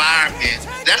poor environment,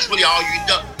 that's really all you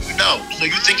know. So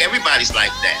you think everybody's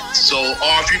like that. So,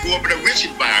 or if you grew up in a rich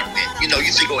environment, you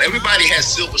think, oh, everybody has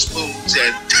silver spoons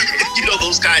and,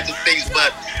 those kinds of things.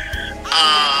 But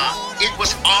it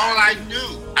was all I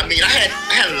knew. I mean, I had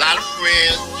a lot of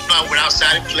friends. I went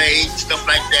outside and played, stuff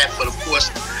like that. But of course,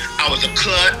 I was a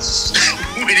klutz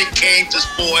when it came to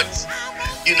sports.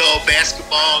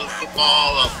 Basketball and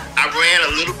football. I ran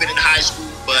a little bit in high school,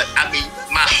 but I mean,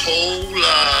 my whole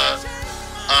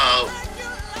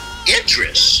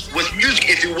interest was music.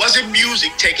 If it wasn't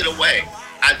music, take it away.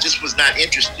 I just was not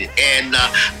interested. And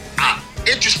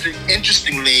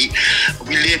interestingly,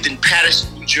 we lived in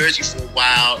Patterson, New Jersey for a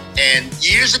while. And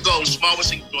years ago, Small was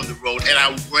singing on the road, and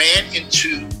I ran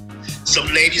into some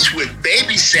ladies who had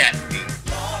babysat me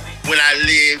when I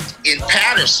lived in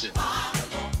Patterson.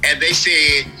 And they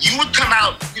said, you would come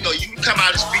out and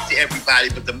speak to everybody,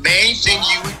 but the main thing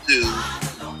you would do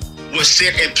was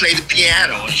sit and play the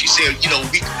piano. And she said, we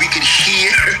could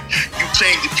hear you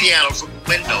playing the piano from the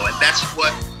window. And that's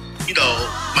what,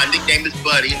 my nickname is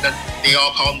Buddy. And they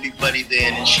all called me Buddy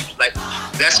then. And she was like,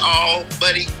 that's all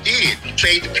Buddy did. He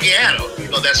played the piano.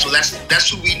 That's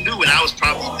who we knew. And I was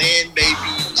probably then maybe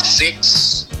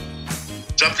 6,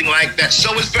 something like that.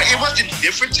 So it wasn't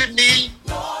different to me.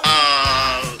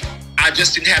 I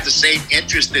just didn't have the same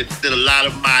interest that a lot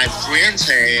of my friends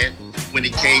had when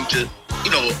it came to,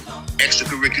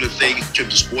 extracurricular things in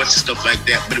terms of sports and stuff like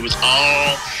that. But it was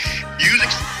all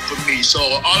music for me. So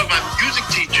all of my music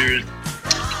teachers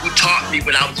who taught me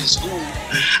when I was in school,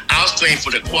 I was playing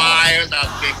for the choirs, I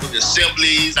was playing for the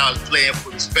assemblies, I was playing for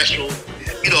the special,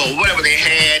 whatever they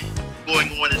had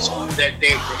going on in school that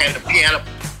day. They had a piano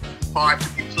part to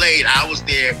be played. I was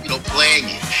there, playing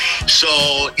it. So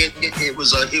it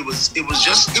was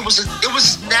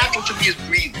natural to me as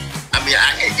breathing. I mean,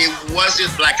 it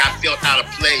wasn't like I felt out of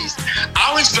place. I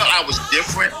always felt I was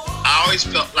different. I always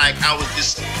felt like I was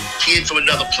this kid from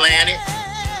another planet.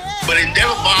 But it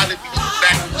never bothered me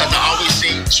because I always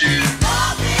seemed to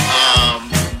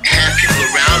have people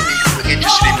around me who were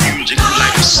interested in music, who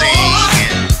like to sing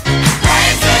and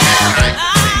that kind of thing.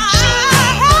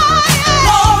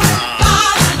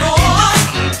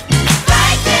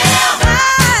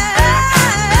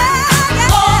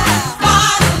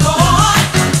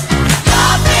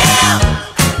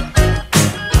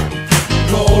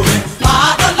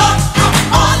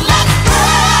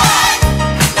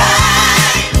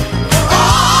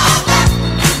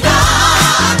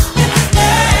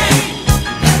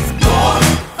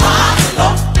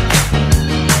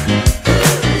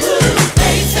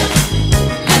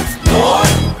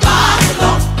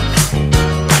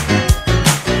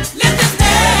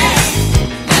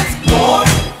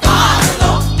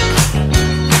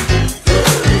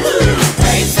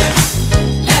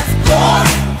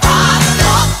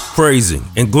 Praising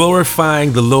and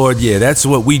glorifying the Lord. Yeah, that's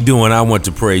what we do, and I want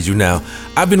to praise you. Now,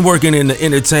 I've been working in the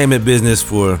entertainment business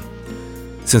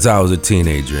since I was a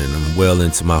teenager, and I'm well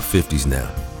into my 50s now.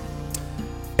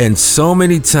 And so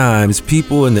many times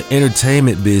people in the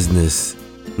entertainment business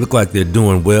look like they're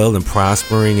doing well and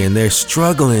prospering, and they're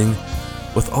struggling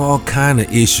with all kind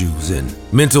of issues, and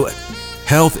mental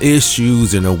health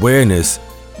issues and awareness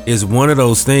is one of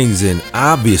those things. And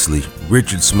obviously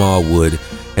Richard Smallwood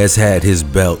has had his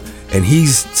belt, and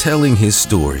he's telling his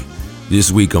story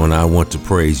this week on I Want to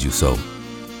Praise You. So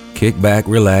kick back,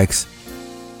 relax,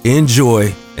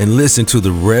 enjoy, and listen to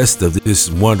the rest of this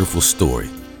wonderful story.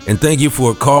 And thank you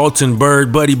for Carlton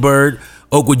Bird, Buddy Bird,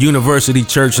 Oakwood University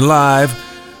Church Live,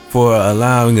 for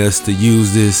allowing us to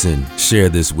use this and share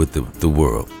this with the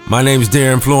world. My name is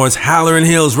Darren Florence. Halloran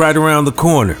Hills right around the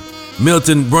corner.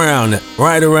 Milton Brown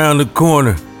right around the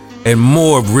corner. And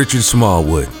more of Richard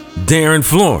Smallwood. Darren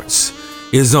Florence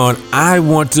is on I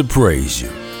Want to Praise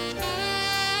You.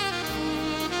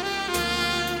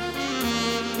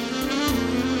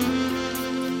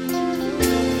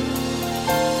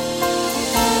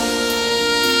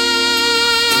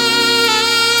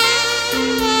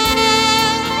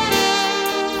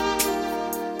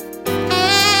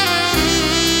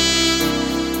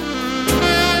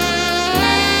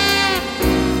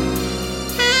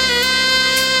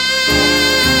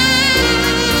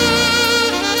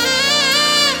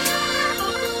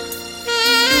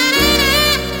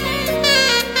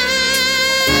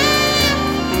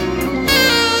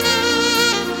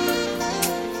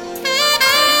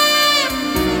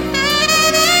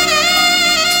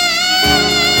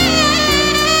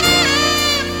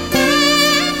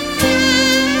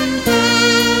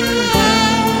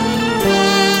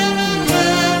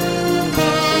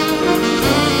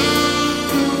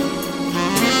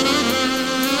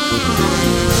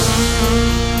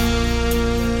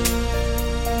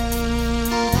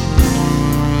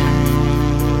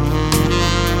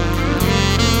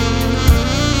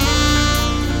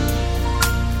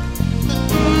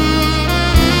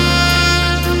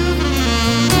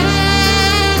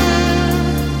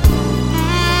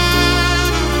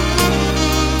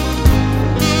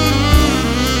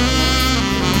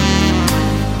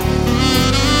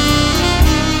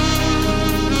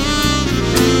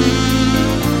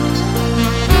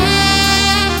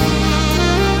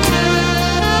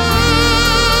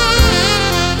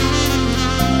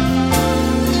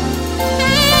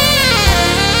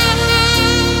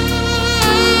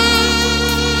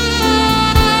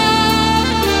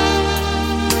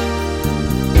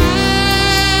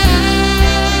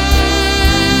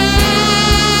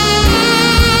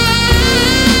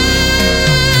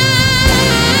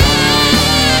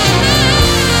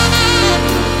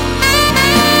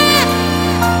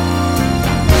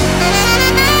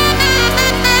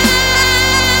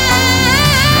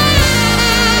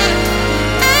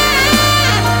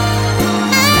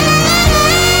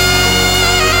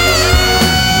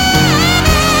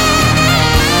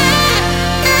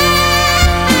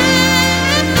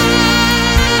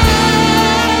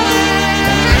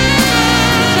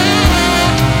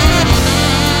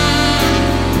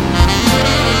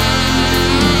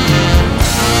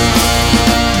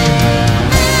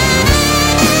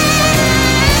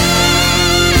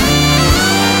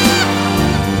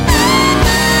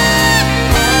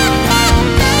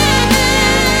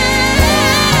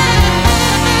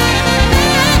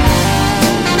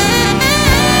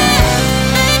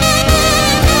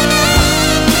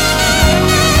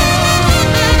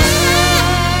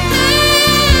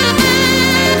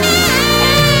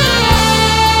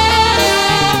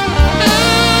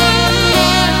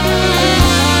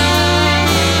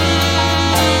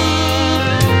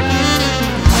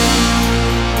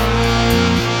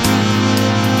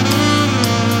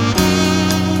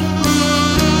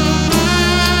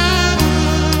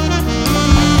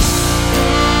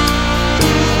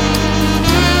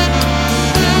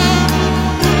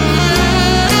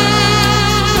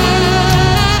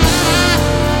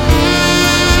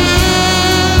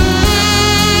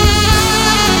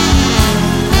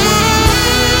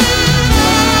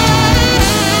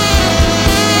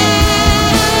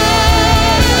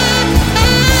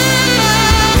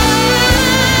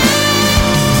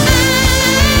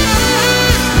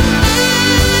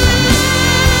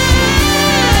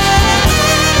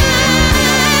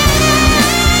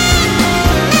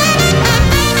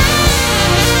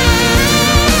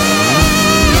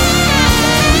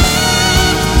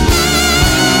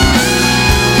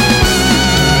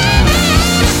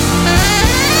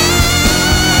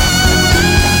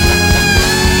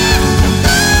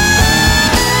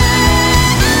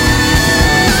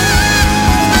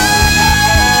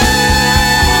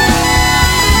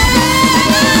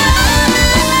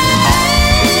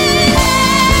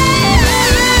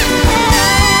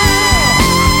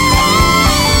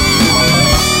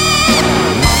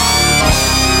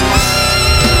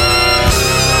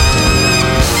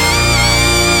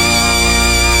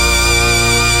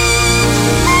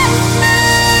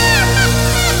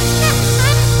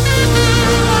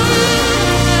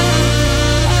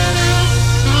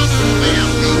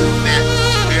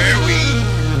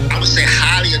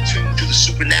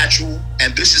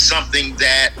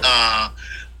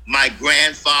 My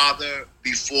grandfather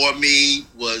before me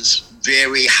was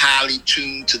very highly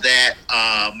tuned to that.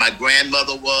 My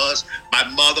grandmother was, my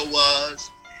mother was.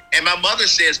 And my mother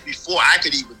says before I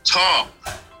could even talk,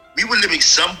 we were living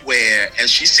somewhere, and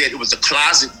she said it was a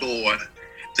closet door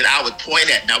that I would point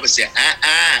at, and I would say,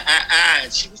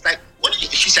 and she was like, what?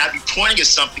 She said, I'd be pointing at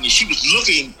something, and she was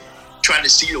looking, trying to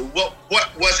see what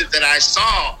was it that I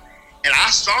saw. And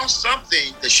I saw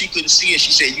something that she couldn't see, and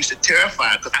she said it used to terrify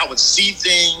her, because I would see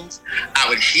things, I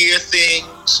would hear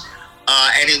things.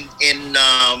 And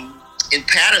in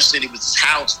Patterson, it was this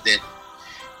house that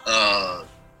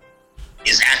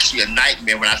is actually a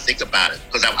nightmare when I think about it,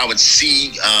 because I would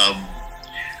see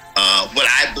what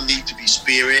I believe to be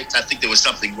spirits. I think there was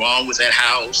something wrong with that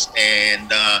house,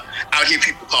 and I would hear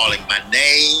people calling my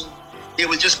name. It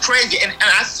was just crazy. And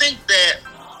I think that,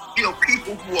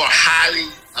 people who are highly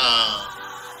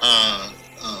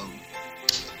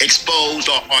exposed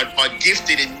or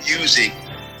gifted in music,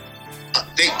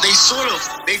 they sort of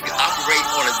maybe operate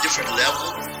on a different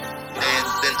level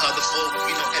than other folk,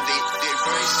 and they're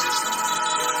very sensitive.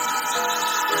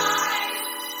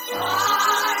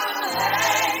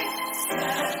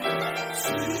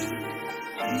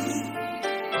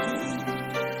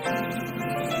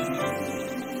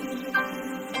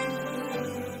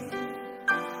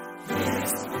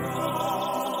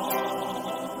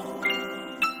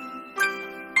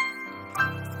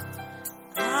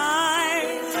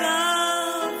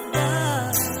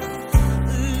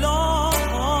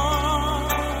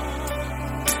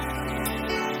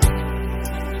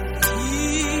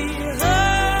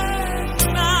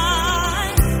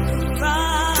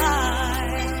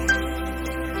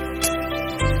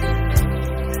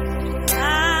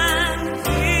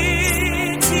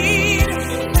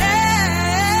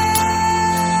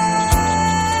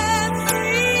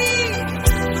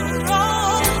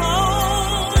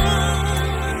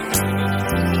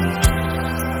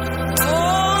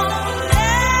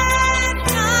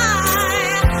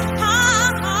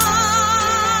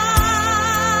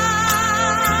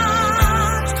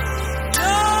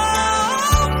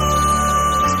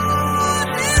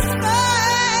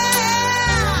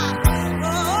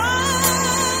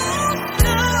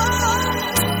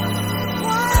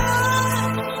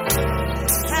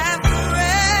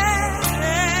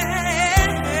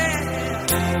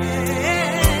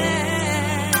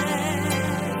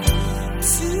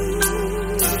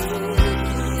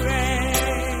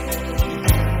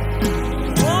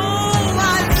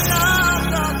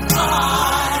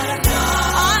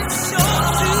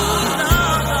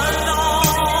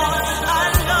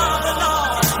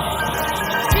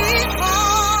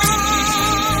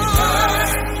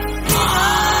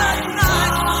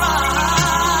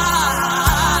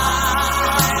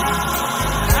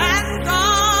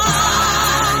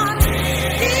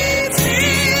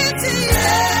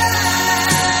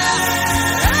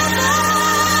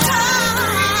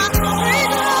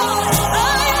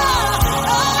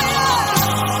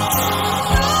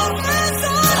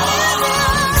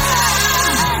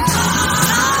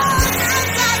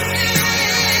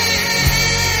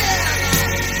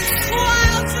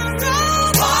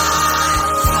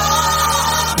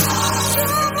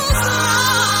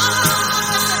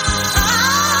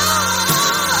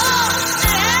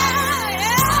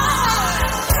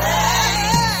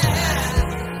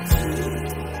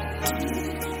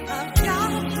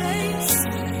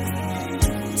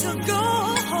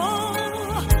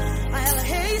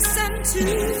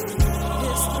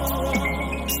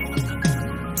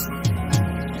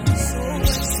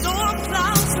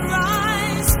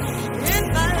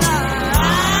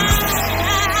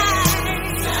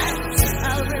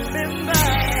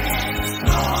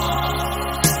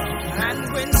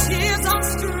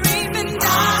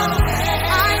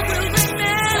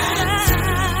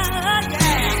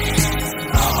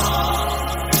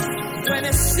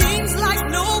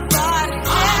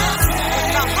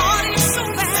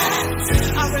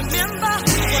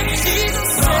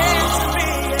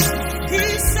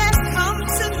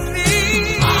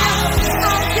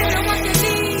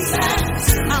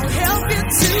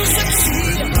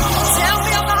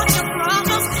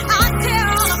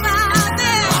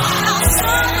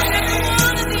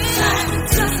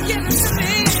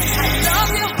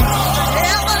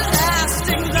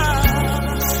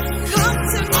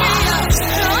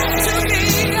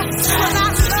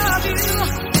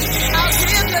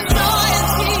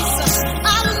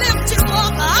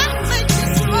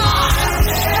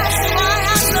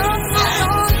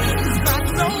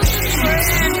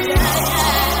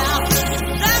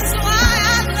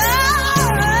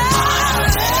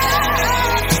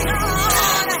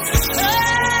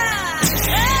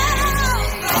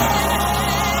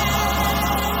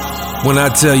 When I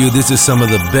tell you this is some of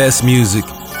the best music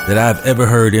that I've ever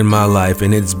heard in my life,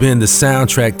 and it's been the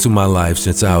soundtrack to my life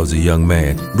since I was a young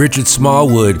man. Richard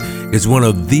Smallwood is one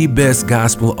of the best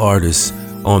gospel artists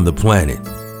on the planet,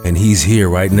 and he's here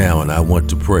right now, and I want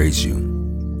to praise you.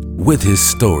 With his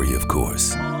story, of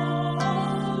course.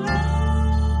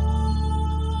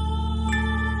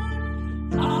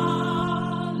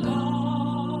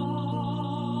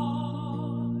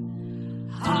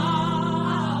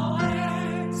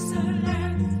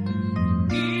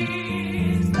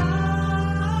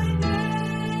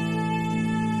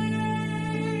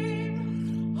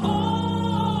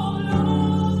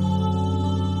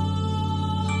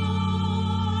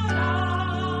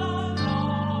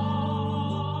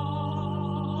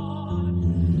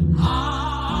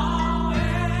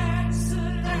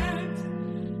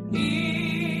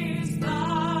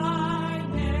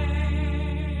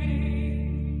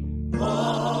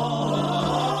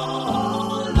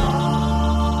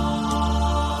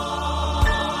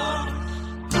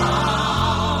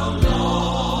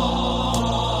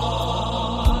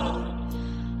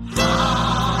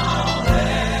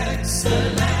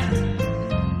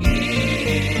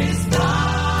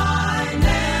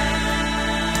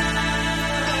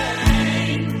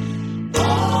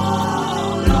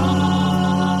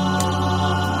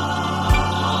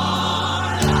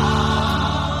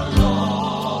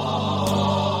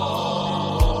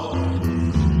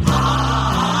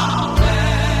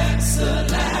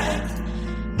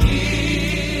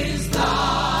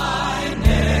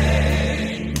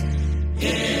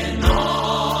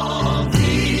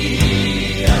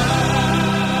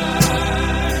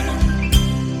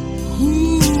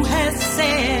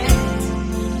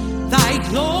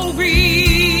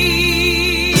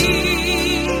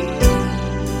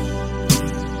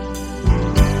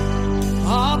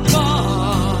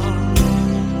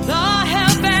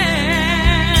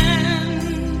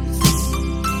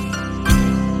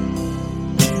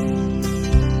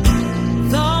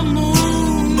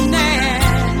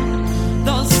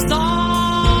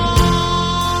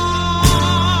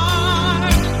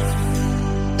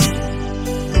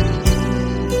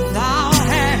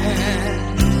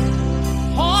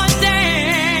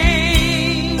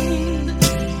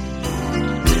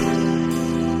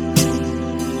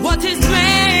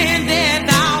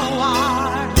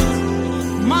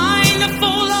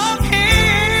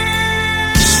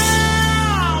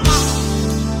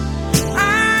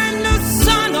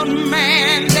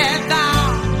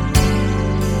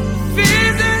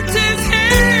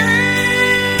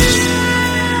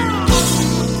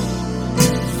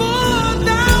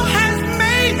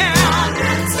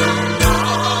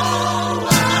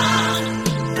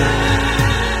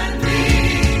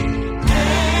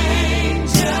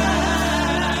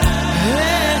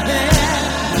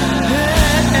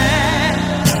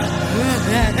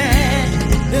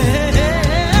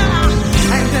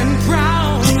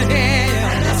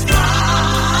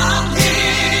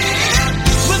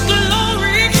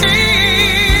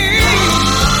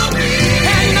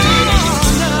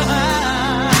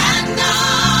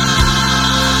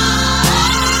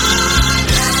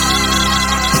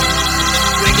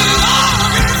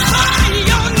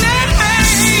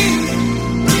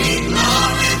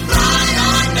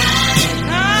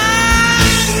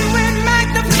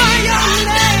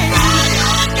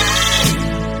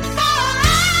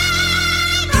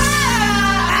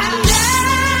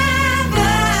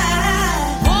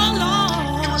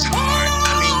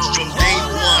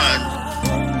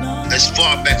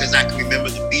 Back as I can remember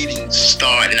the beatings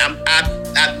started.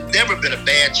 I've never been a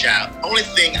bad child. Only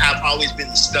thing, I've always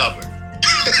been stubborn.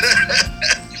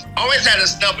 Always had a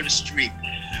stubborn streak.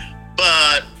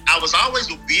 But I was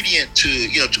always obedient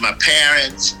to my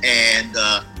parents, and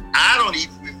I don't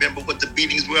even remember what the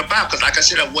beatings were about, because like I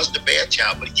said, I wasn't a bad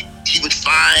child, but he would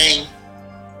find,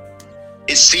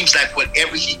 it seems like,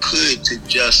 whatever he could to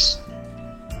just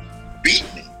beat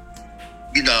me,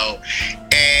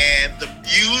 and the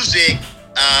music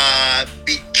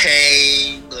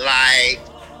became like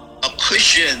a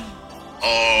cushion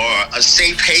or a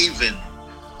safe haven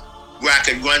where I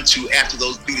could run to after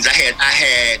those beatings. I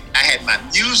had my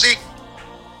music,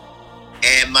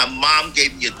 and my mom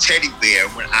gave me a teddy bear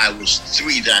when I was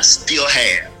 3 that I still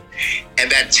have.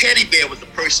 And that teddy bear was the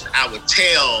person I would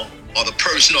tell, or the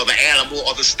person or the animal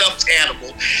or the stuffed animal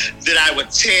that I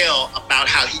would tell about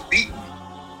how he beat me.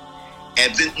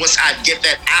 And then once I'd get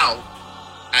that out,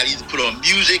 I'd either put on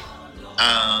music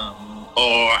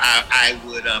or I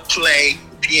would play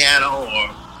the piano, or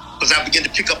because I began to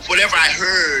pick up whatever I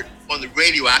heard on the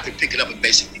radio, I could pick it up and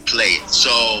basically play it.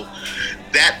 So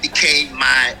that became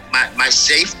my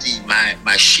safety,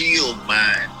 my shield,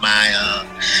 my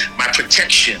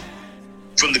protection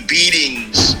from the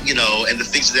beatings, you know, and the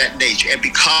things of that nature. And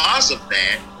because of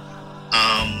that,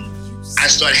 I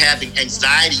started having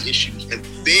anxiety issues at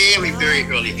very, very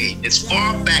early age. As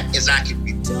far back as I can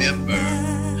remember,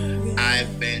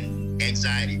 I've been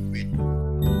anxiety ridden.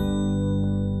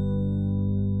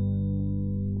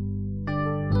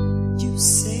 You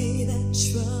say that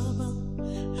trouble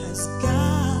has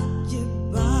got you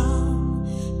bound.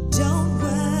 Don't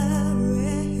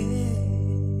worry,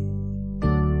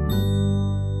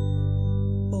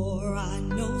 for I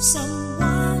know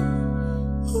someone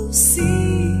who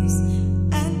sees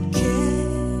and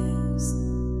cares,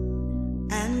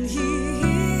 and he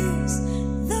hears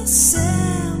the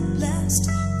simplest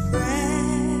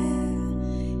prayer.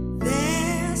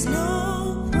 There's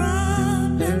no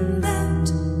problem that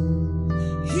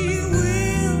he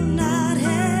will not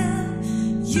help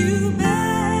you bear.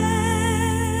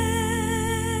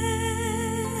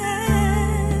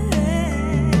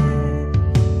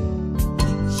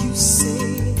 You say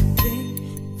you think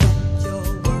that your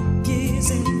work is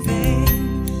in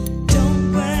vain.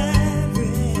 Don't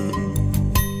worry,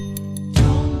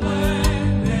 don't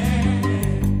worry.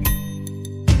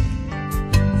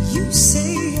 You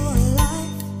say your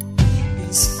life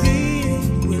is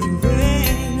filled with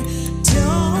rain.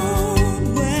 Don't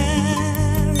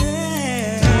worry,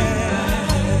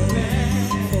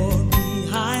 for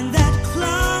behind that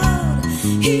cloud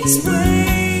he's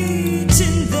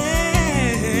waiting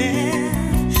there,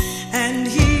 and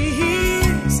he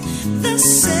hears the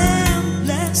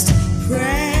simplest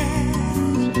prayer.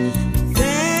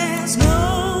 There's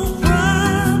no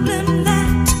problem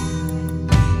that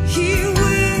he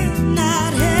will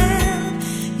not help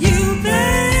you bear.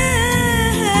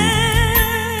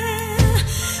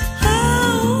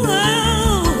 Oh,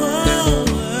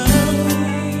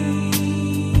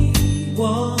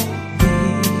 won't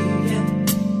leave him,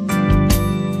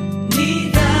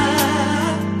 neither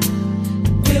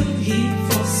will he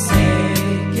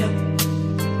forsake you.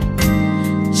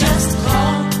 Just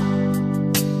call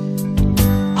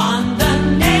on the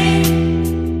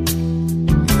name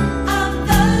of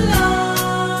the Lord.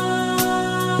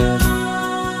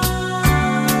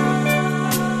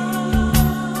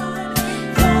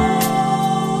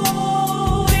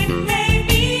 Though it may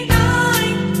be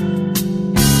night,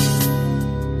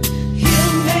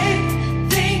 he'll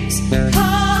make things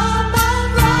come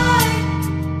alright.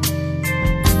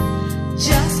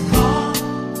 Just call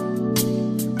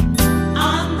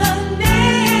on the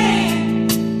name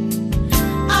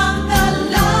of the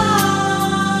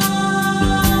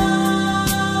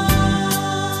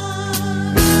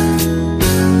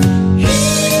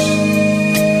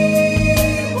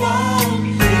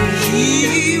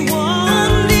He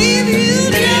won't leave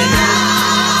you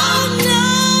down. No,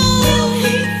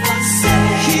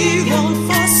 he won't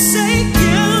forsake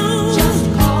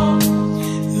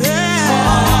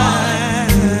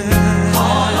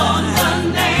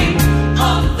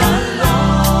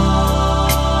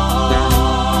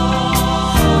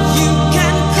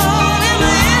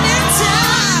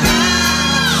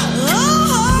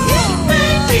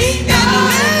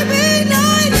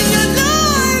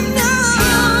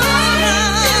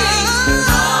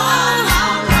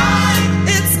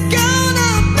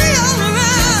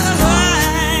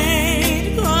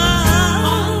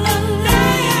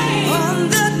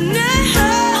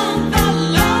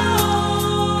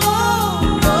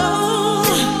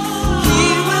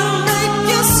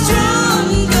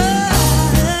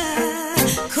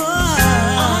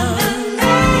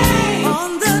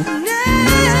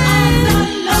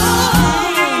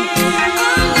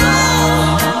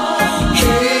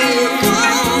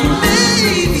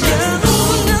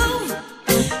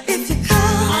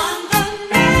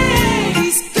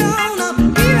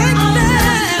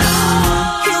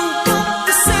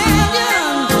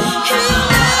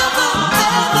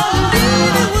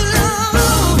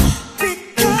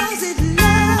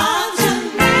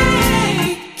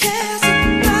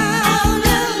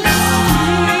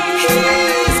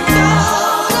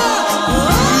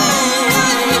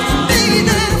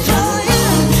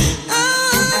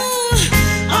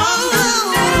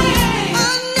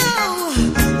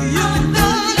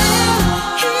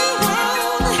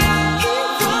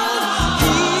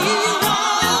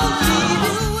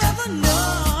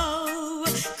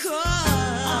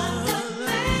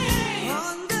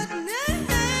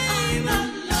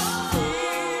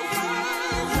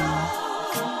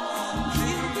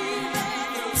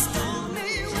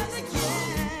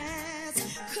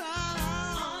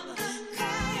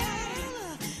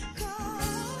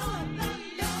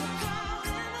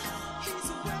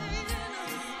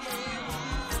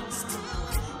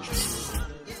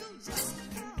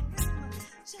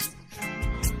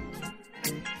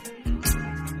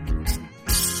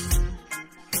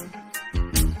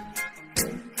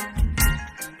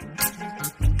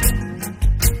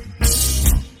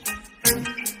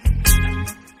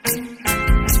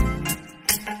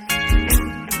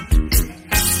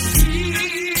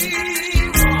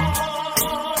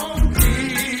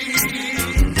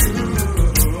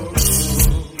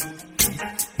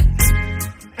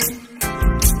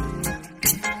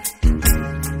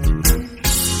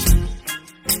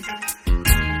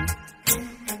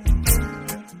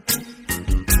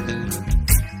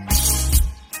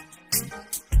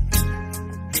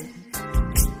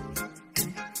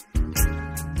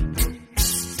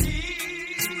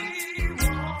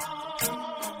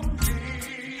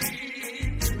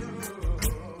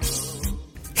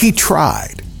He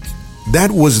tried. That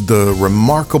was the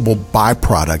remarkable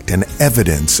byproduct and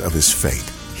evidence of his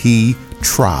faith. He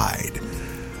tried.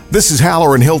 This is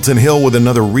Halloran Hilton Hill with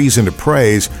another reason to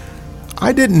praise.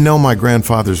 I didn't know my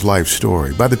grandfather's life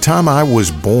story. By the time I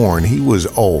was born, he was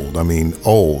old. I mean,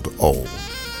 old.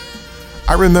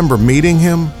 I remember meeting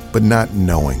him, but not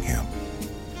knowing him.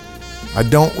 I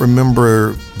don't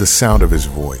remember the sound of his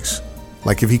voice.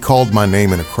 Like if he called my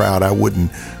name in a crowd, I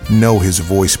wouldn't know his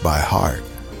voice by heart.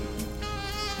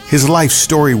 His life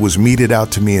story was meted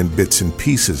out to me in bits and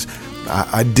pieces.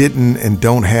 I didn't and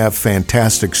don't have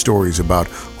fantastic stories about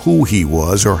who he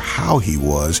was or how he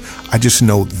was. I just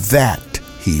know that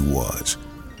he was,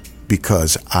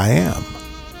 because I am.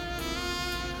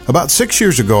 About 6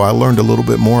 years ago, I learned a little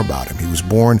bit more about him. He was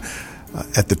born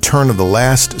at the turn of the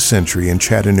last century in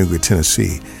Chattanooga,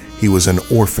 Tennessee. He was an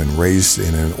orphan, raised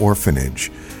in an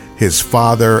orphanage. His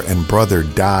father and brother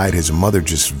died. His mother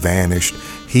just vanished.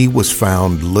 He was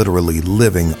found literally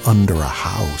living under a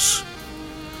house.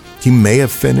 He may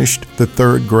have finished the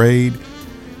 3rd grade.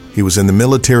 He was in the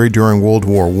military during World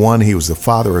War I. He was the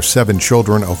father of 7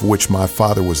 children, of which my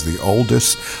father was the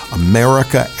oldest.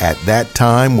 America at that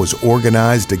time was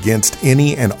organized against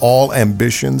any and all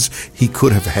ambitions he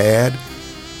could have had.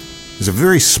 He's a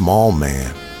very small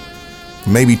man,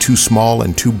 maybe too small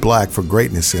and too black for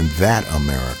greatness in that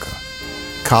America.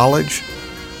 College?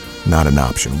 Not an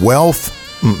option. Wealth?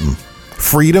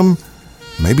 Freedom?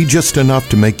 Maybe just enough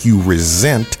to make you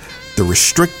resent the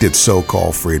restricted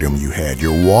so-called freedom you had.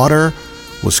 Your water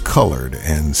was colored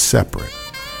and separate.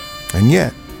 And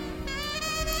yet,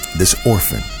 this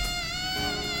orphan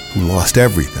who lost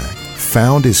everything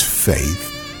found his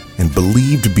faith and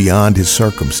believed beyond his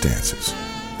circumstances.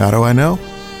 How do I know?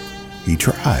 He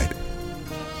tried.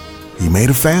 He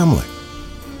made a family.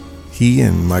 He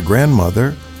and my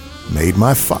grandmother made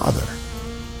my father.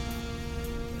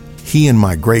 He and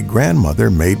my great-grandmother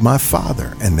made my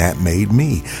father, and that made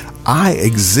me. I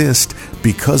exist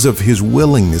because of his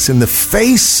willingness, in the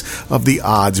face of the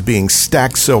odds being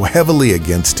stacked so heavily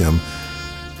against him,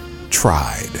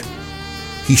 tried.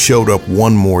 He showed up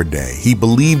one more day. He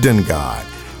believed in God,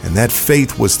 and that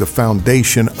faith was the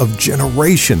foundation of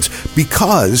generations,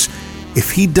 because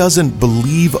if he doesn't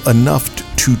believe enough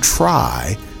to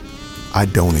try, I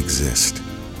don't exist.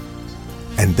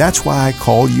 And that's why I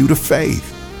call you to faith.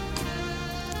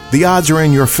 The odds are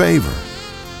in your favor.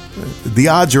 The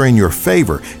odds are in your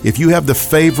favor. If you have the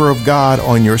favor of God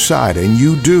on your side, and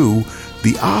you do,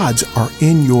 the odds are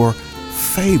in your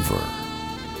favor.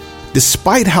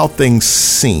 Despite how things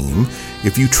seem,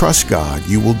 if you trust God,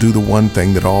 you will do the one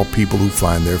thing that all people who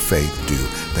find their faith do.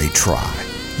 They try.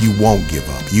 You won't give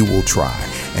up. You will try.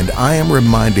 And I am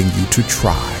reminding you to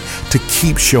try, to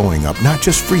keep showing up, not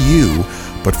just for you,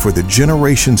 but for the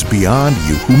generations beyond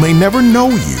you who may never know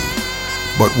you,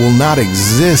 but will not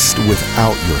exist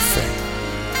without your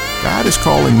faith. God is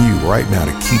calling you right now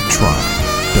to keep trying.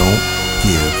 Don't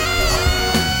give up.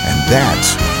 And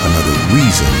that's another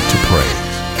reason to praise.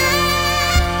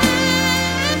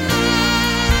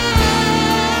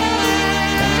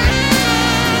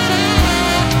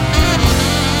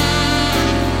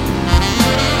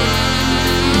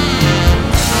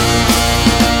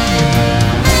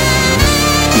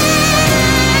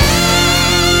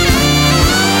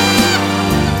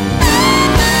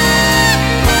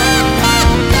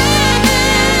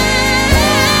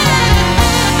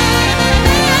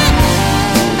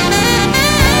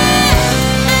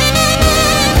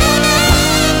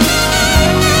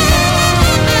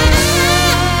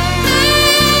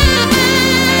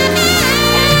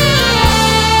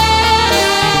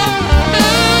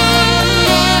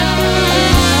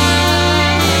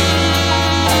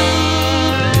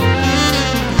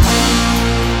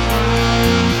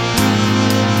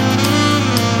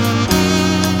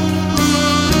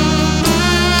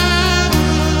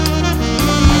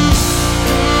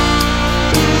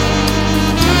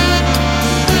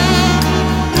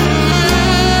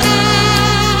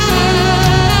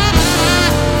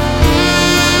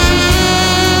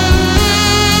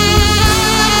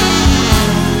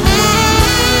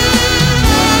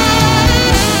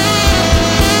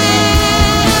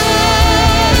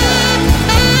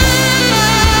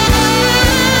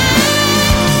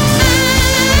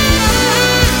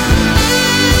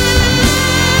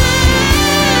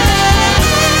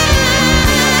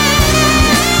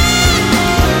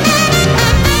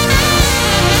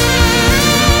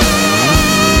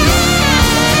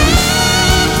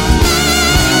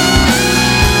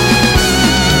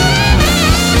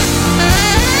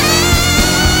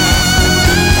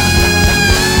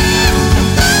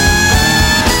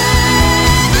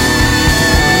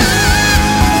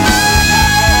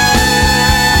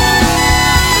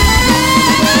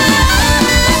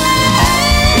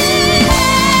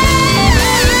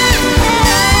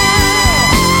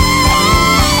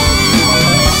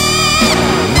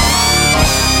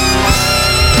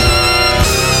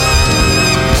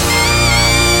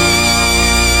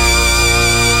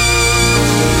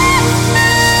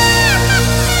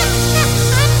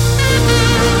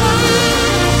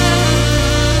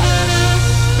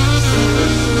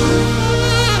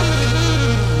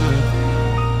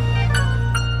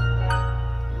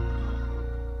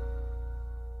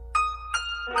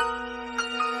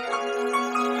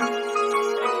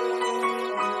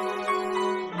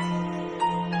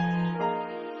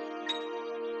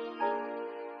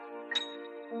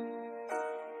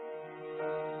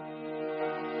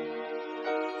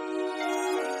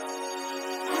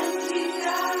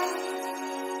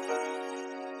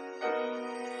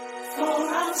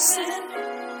 our sin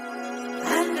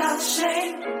and our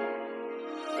shame.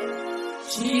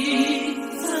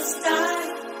 Jesus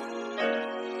died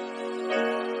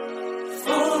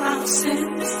for our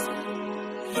sins.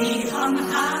 He hung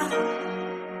high.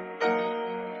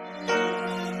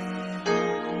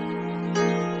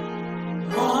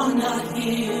 On a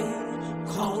hill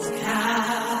called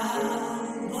Calvary.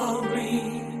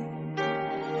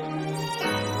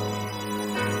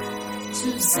 To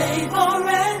save a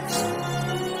wretch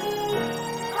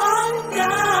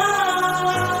undone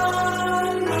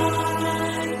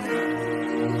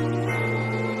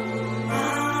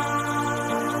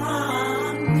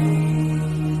like me.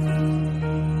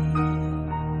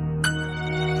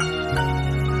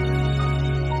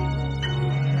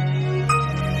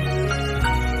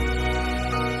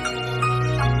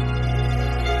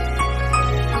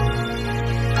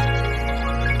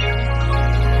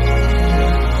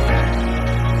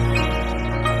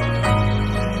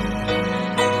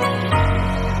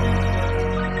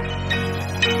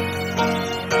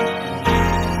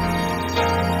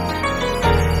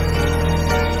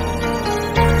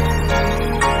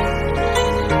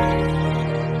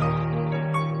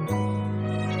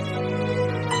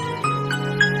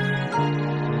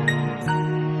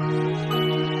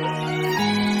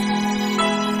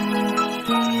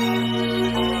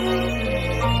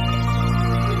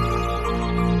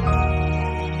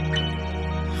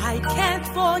 I can't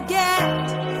forget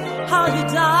how you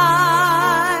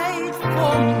died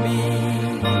for me.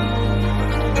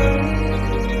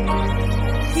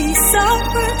 He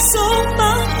suffered so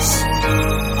much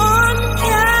on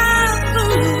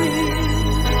Calvary.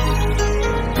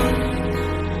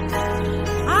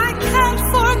 I can't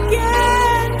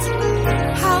forget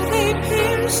how they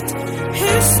pierced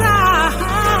his side,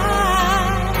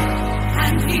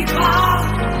 and he bowed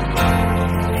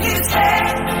his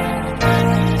head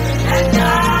and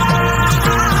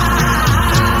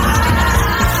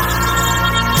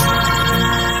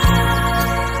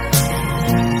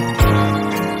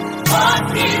but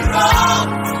he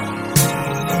rose,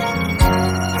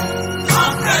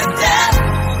 conquered death,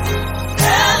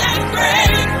 hell, and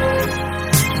grave,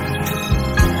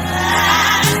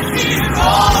 and he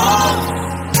rose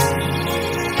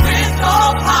with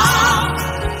all power.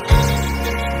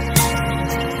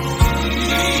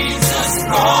 Jesus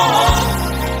rose.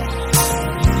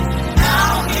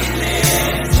 Now he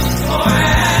lives forevermore.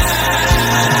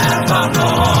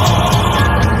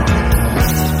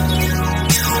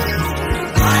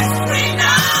 Christ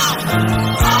renowned,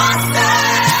 our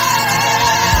Savior.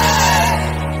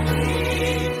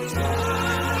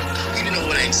 You know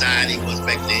what anxiety was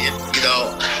back then.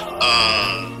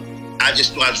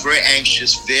 I was very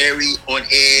anxious, very on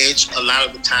edge a lot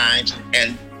of the times,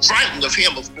 and frightened of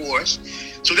him, of course.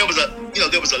 So there was a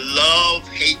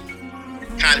love-hate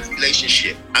kind of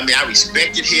relationship. I mean, I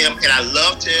respected him and I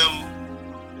loved him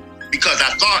because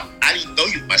I didn't know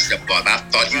he was my stepfather. I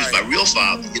thought he was my real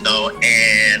father,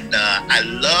 and I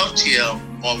loved him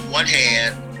on one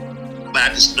hand, but I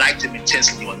disliked him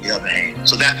intensely on the other hand.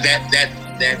 So that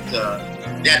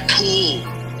pull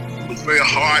was very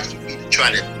hard for me to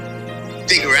try to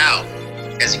figure out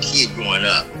as a kid growing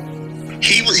up.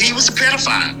 He was a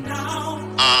pedophile.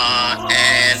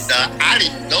 And I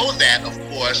didn't know that, of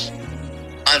course,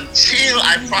 until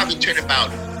I probably turned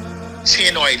about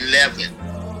 10 or 11.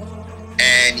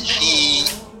 And he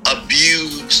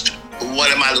abused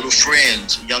one of my little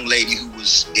friends, a young lady who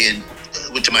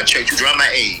went to my church, who was around my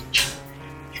age.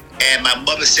 And my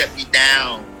mother set me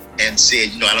down and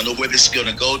said, I don't know where this is going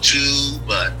to go to,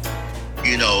 but,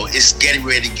 it's getting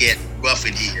ready to get rough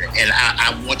in here. And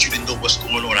I want you to know what's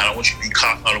going on. I don't want you to be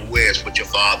caught unawares what your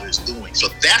father is doing. So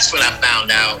that's when I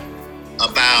found out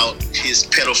about his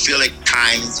pedophilic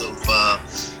kinds of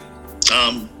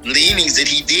leanings that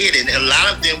he did. And a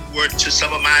lot of them were to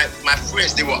some of my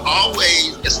friends. They were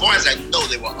always, as far as I know,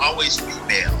 they were always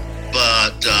female.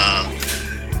 But, a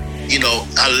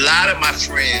lot of my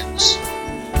friends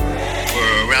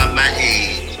were around my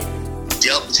age,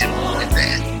 dealt with him like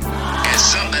that. And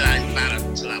some that I didn't find out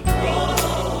until I was grown.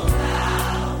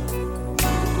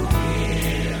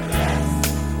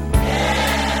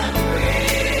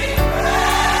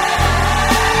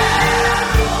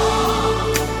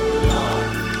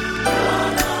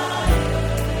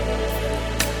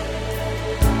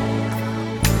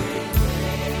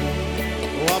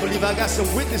 I believe I got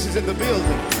some witnesses in the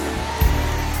building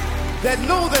that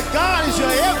know that God is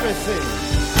your everything.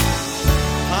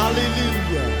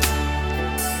 Hallelujah.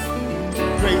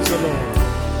 Praise the Lord.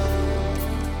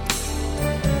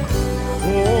 Oh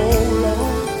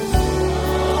Lord.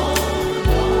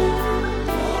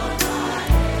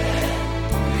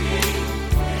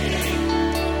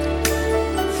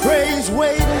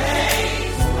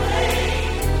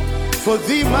 for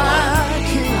thee, my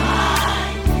King.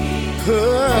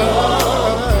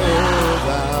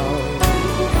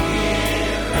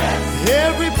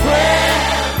 Every prayer.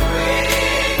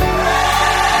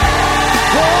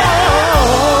 Oh,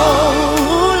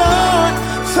 Lord,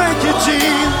 thank you,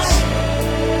 Jesus.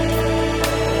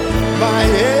 My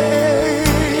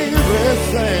everything.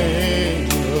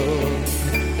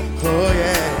 Oh,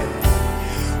 yeah.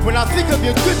 When I think of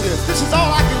your goodness, this is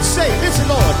all I can say. Listen,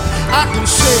 Lord, I can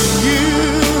say you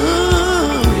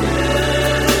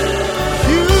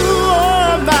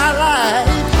are my light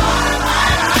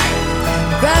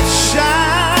that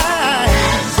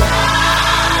shines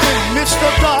in the midst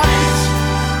of darkness.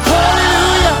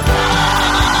 Hallelujah.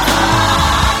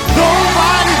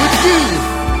 Nobody but you.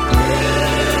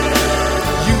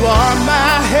 You are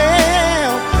my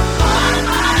help.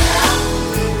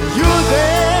 You're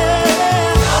there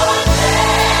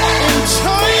in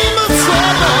time of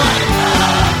trouble.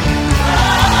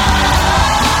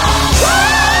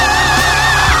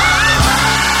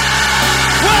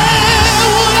 Where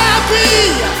would I be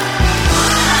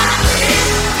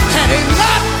had it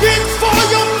not been for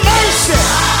your mercy?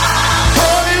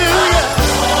 Hallelujah.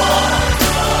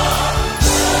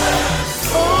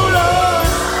 Oh Lord.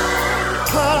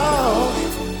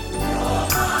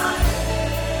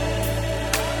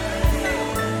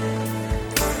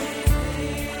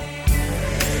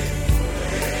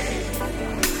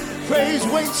 Praise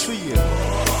waits for you.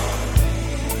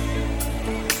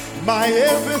 My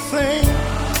everything.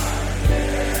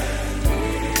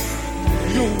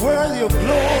 You're worthy of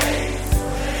glory.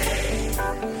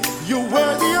 You're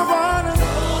worthy of honor.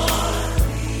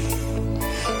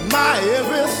 My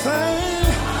everything.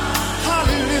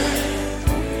 Hallelujah.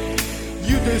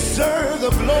 You deserve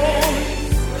the glory.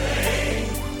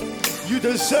 You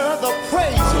deserve the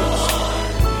praises.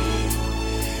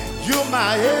 You're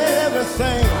my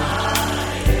everything.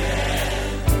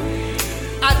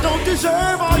 I don't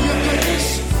deserve all your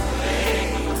goodness,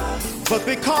 but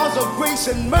because of grace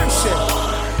and mercy,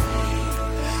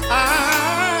 I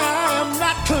am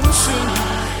not consumed,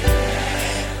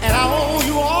 and I owe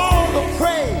you all the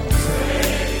praise.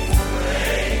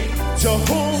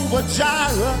 Jehovah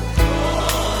Jireh,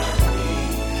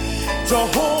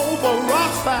 Jehovah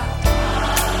Rapha,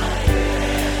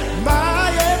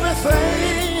 my everything.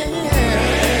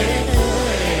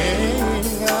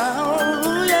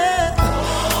 Oh yeah,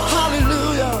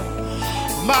 hallelujah,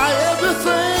 my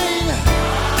everything.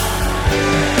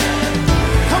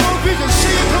 Come on, people,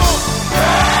 sing it, come on.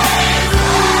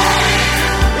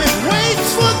 It waits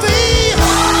for thee,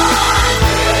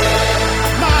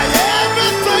 my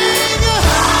everything.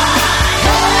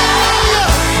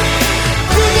 Hallelujah,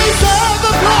 you deserve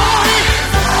the glory,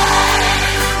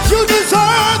 you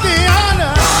deserve the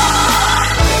honor.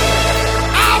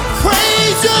 I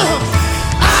praise you,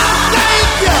 I thank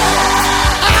you,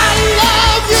 I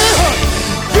love you.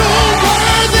 You're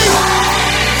worthy,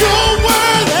 you're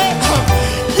worthy,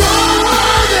 you're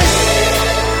worthy.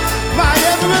 My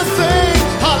everything,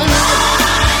 hallelujah.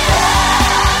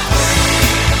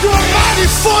 You're a mighty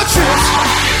fortress,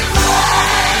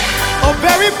 a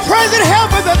very present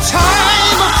help in the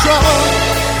time of trouble.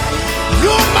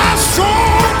 You're my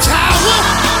strong tower.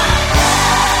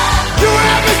 You're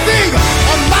everything,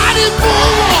 a mighty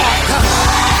bulwark.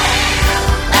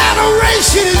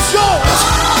 Adoration is yours.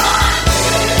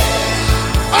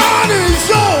 Honor is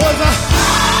yours.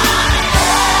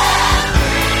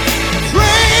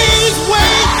 Praise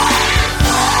waits.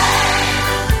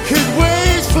 It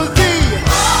waits for thee.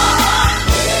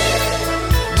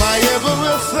 My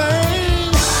everything.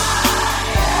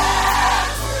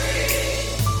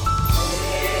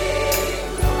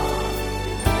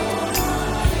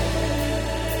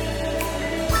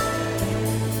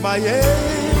 My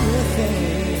everything.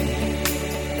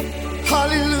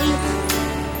 Hallelujah.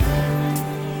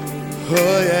 Oh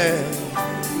yeah.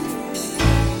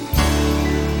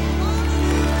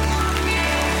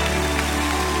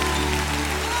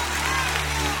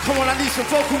 Come on, I need some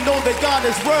folk who know that God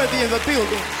is worthy in the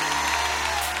building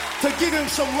to give him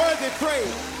some worthy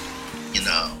praise. You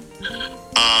know,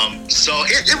 so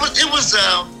it was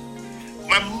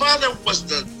my mother was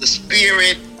the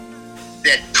spirit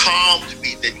that calmed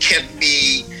me, that kept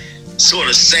me sort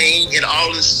of sane in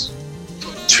all this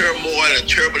turmoil and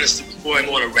turbulence that was going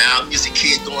on around me as a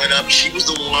kid growing up. She was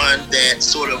the one that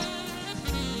sort of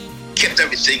kept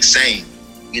everything sane.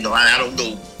 You know, I don't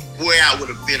know where I would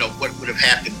have been or what would have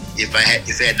happened if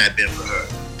it had not been for her.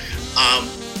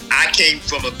 I came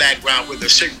from a background where there are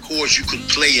certain chords you couldn't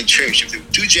play in church. If they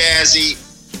were too jazzy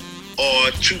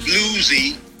or too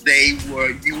bluesy,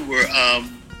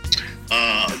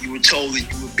 you were told that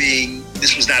you were being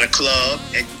this was not a club,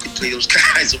 and you could play those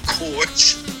kinds of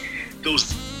chords,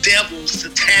 those devil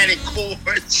satanic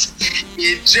chords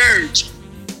in church.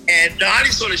 And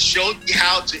Donnie sort of showed me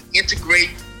how to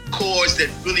integrate chords that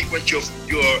really weren't your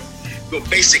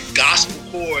basic gospel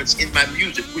chords in my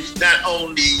music, which not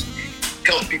only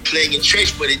helped me playing in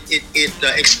church, but it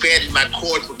expanded my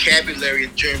chord vocabulary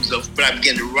in terms of when I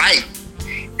began to write,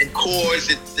 and chords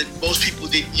that most people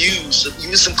didn't use, so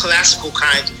even some classical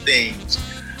kinds of things.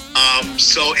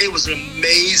 So it was an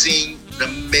amazing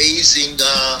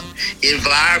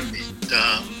environment.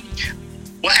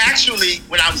 Well, actually,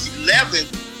 when I was 11,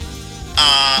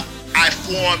 I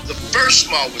formed the first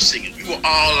Smallwood Singers. We were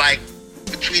all like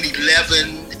between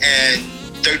 11 and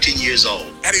 13 years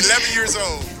old. At 11 years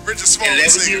old, Richard Smallwood 11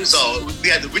 Singers. years old, we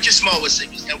had the Richard Smallwood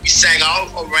Singers, and we sang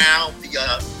all around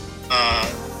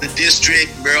the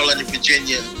district, Maryland and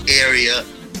Virginia area.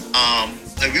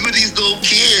 And we were these little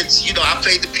kids, you know, I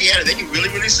played the piano, they could really,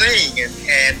 really sing.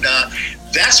 And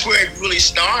that's where it really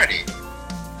started.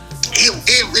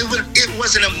 It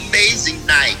was an amazing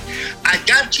night. I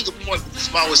got to the point with the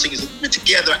Smallwood Singers, we were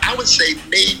together, I would say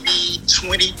maybe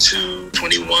 22,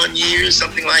 21 years,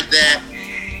 something like that.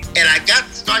 And I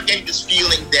started getting this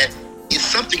feeling that it's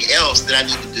something else that I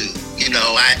need to do. You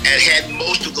know, I had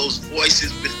most of those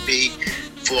voices with me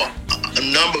for a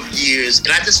number of years, and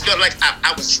I just felt like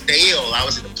I was stale. I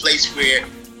was in a place where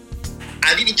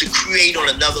I needed to create on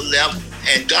another level,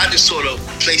 and God just sort of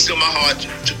placed it on my heart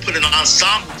to put an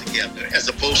ensemble together as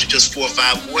opposed to just 4 or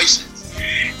 5 voices.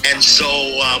 And so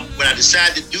when I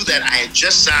decided to do that, I had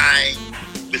just signed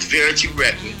with Verity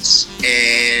Records,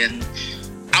 and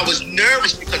I was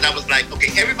nervous because I was like,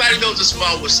 okay, everybody knows the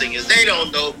Smallwood Singers. They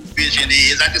don't know who Vision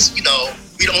is. I just, you know,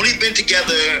 we'd only been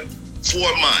together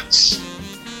 4 months.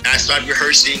 I started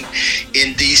rehearsing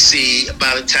in D.C.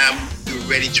 by the time we were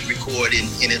ready to record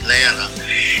in Atlanta.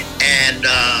 And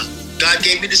God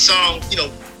gave me this song, you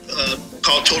know,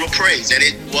 called Total Praise. And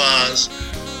it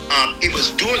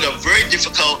was during a very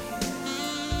difficult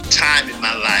time in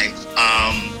my life.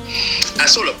 I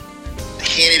sort of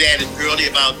hinted at it earlier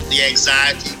about the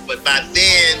anxiety, but by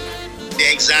then, the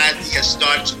anxiety had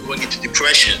started going into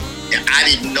depression. And I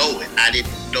didn't know it. I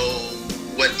didn't know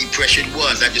what depression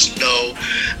was. I just know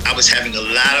I was having a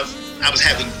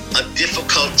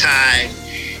difficult time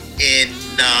in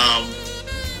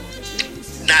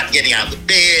not getting out of the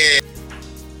bed.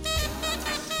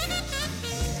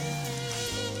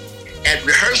 At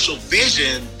rehearsal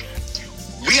Vision,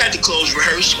 we had to close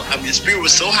rehearsal. I mean, the spirit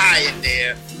was so high in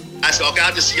there. I said, okay,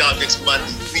 I'll just see y'all next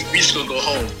Monday. We just gonna go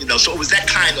home, you know. So it was that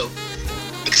kind of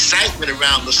excitement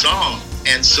around the song.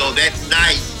 And so that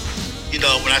night, you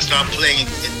know, when I started playing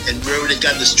and Murray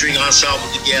got the string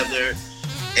ensemble together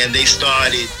and they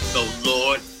started, oh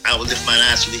Lord, I will lift my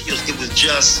eyes to the hills. It was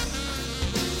just,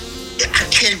 I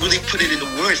can't really put it into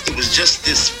words. It was just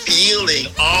this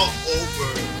feeling all over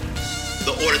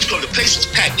the auditorium. The place was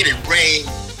packed. It had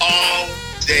rained all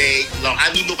day long.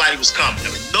 I knew nobody was coming. I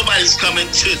mean, nobody's coming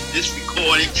to this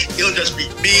recording. It'll just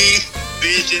be me,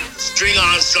 Vision, string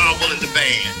ensemble, and the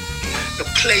band. The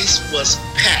place was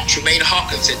packed. Tremaine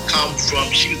Hawkins had come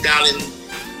she was down in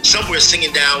somewhere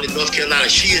singing down in North Carolina.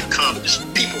 She had come. Just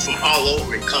people from all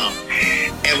over had come.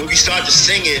 And when we started to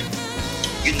sing it,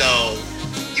 you know,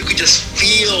 you could just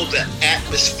feel the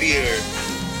atmosphere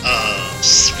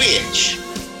switch.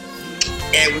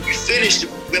 And when we finished,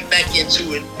 we went back into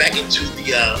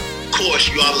the chorus,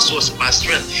 You Are the Source of My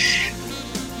Strength.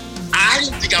 I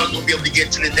didn't think I was going to be able to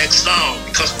get to the next song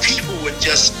because people were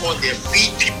just on their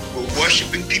feet, people were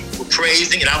worshiping, people were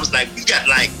praising, and I was like, we got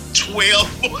like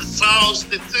 12 more songs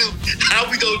to do. How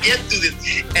are we going to get through this?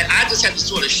 And I just had to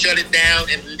sort of shut it down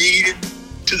and lead it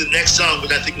to the next song,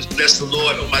 which I think was Bless the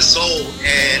Lord on my soul.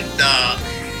 And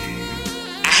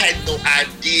I had no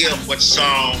idea what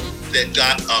song that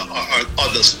got,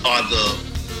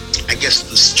 I guess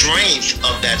the strength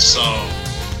of that song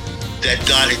that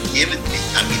God had given me.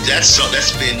 I mean, that song,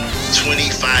 that's been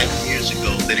 25 years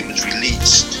ago that it was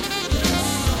released.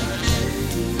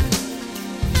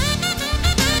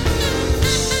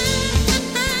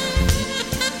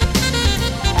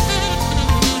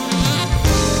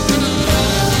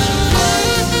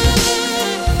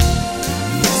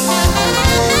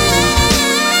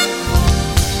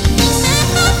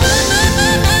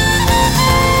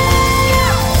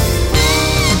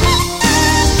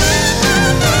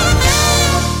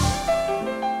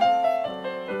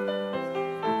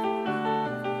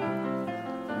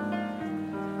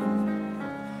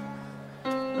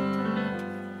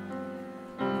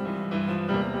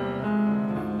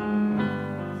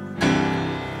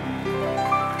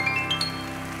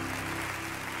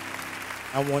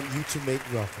 I want you to make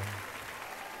welcome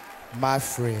my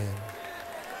friend,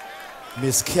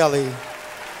 Miss Kelly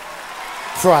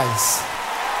Price.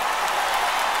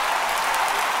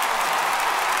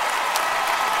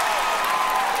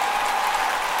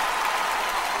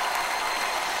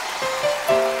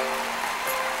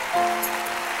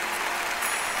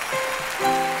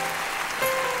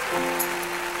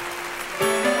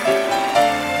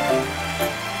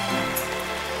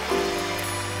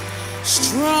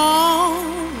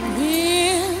 Strong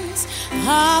winds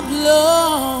are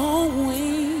blowing,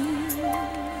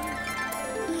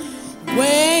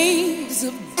 waves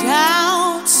of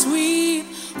doubt sweep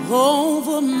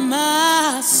over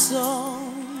my soul.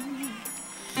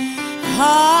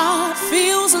 Heart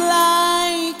feels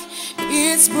like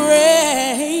it's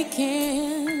breaking.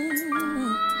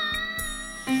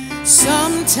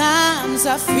 Sometimes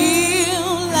I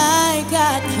feel like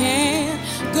I can't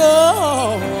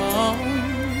go on.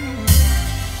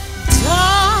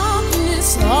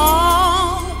 Darkness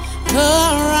all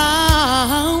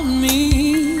around me.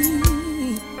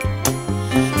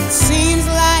 It seems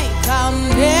like I'll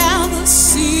never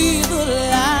see the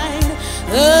light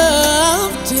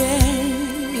of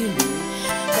day.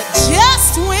 But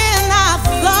just when I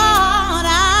thought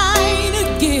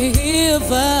I'd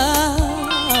give up,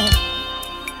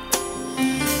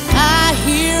 I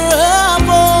hear a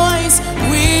voice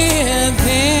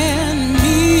within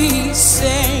me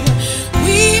say,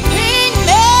 weeping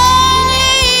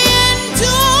may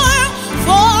endure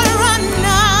for a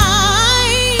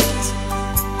night.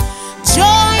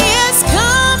 Joy is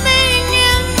coming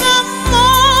in the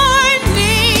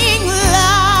morning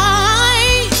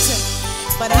light.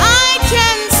 But I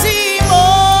can see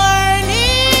morning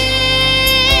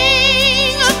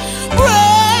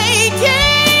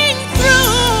breaking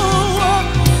through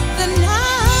the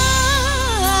night.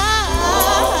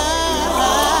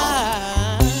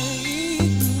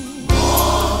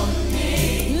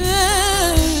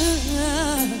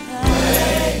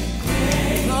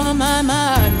 On my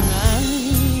mind.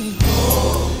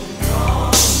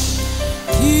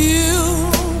 You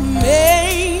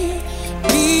may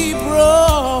be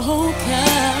broken,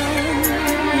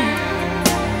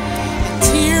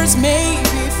 tears may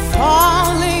be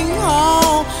falling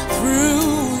all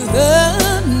through the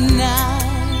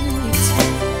night,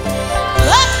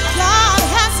 but God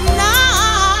has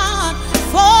not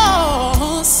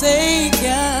forsaken,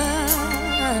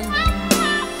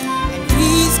 and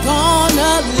He's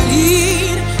gonna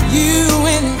lead you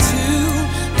into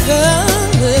the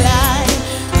light.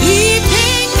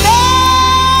 Weeping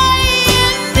may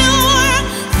endure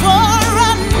for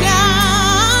a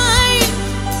night,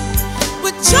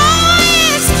 but joy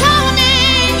is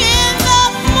coming in the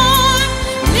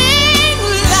morning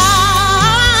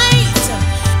light.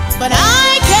 But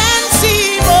I can see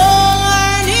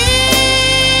morning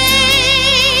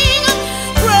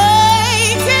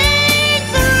breaking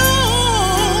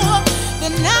through the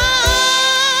night.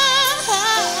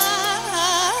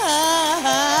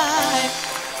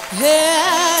 Weeping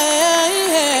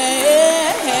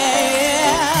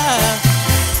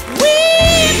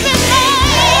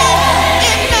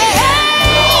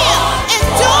may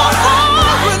endure for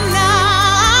a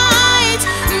night,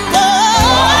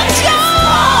 but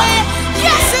joy,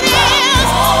 yes it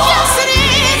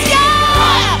is,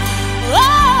 yeah.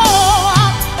 Oh,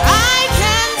 I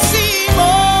can see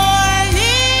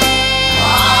morning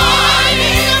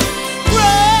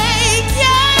breaking,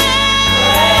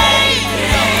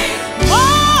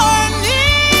 morning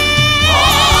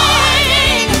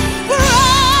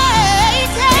breaking.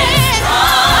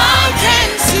 I can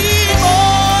see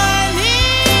morning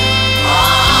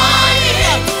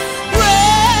breaking,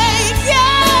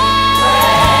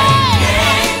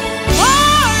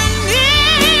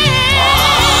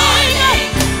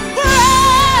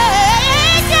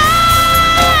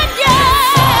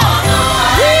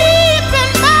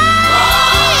 weeping may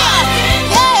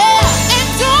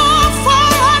endure for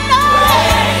a night,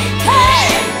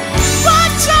 but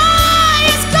joy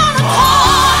is gonna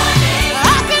come.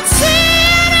 I can see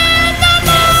it in the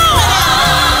morning.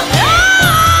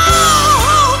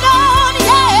 Hold on,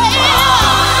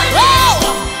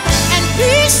 and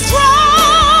be strong.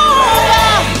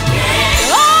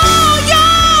 Oh,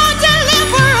 your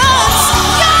deliverance,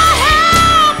 your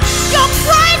help, your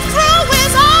breakthrough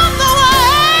is on the way.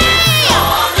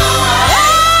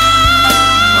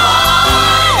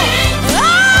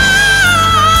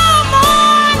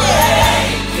 Morning.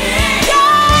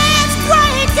 Yeah, it's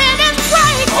breaking, it's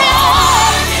breaking.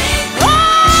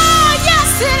 Oh,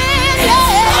 yes it is,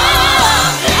 yeah.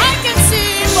 I can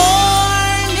see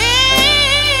morning.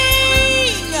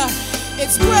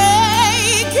 It's breaking.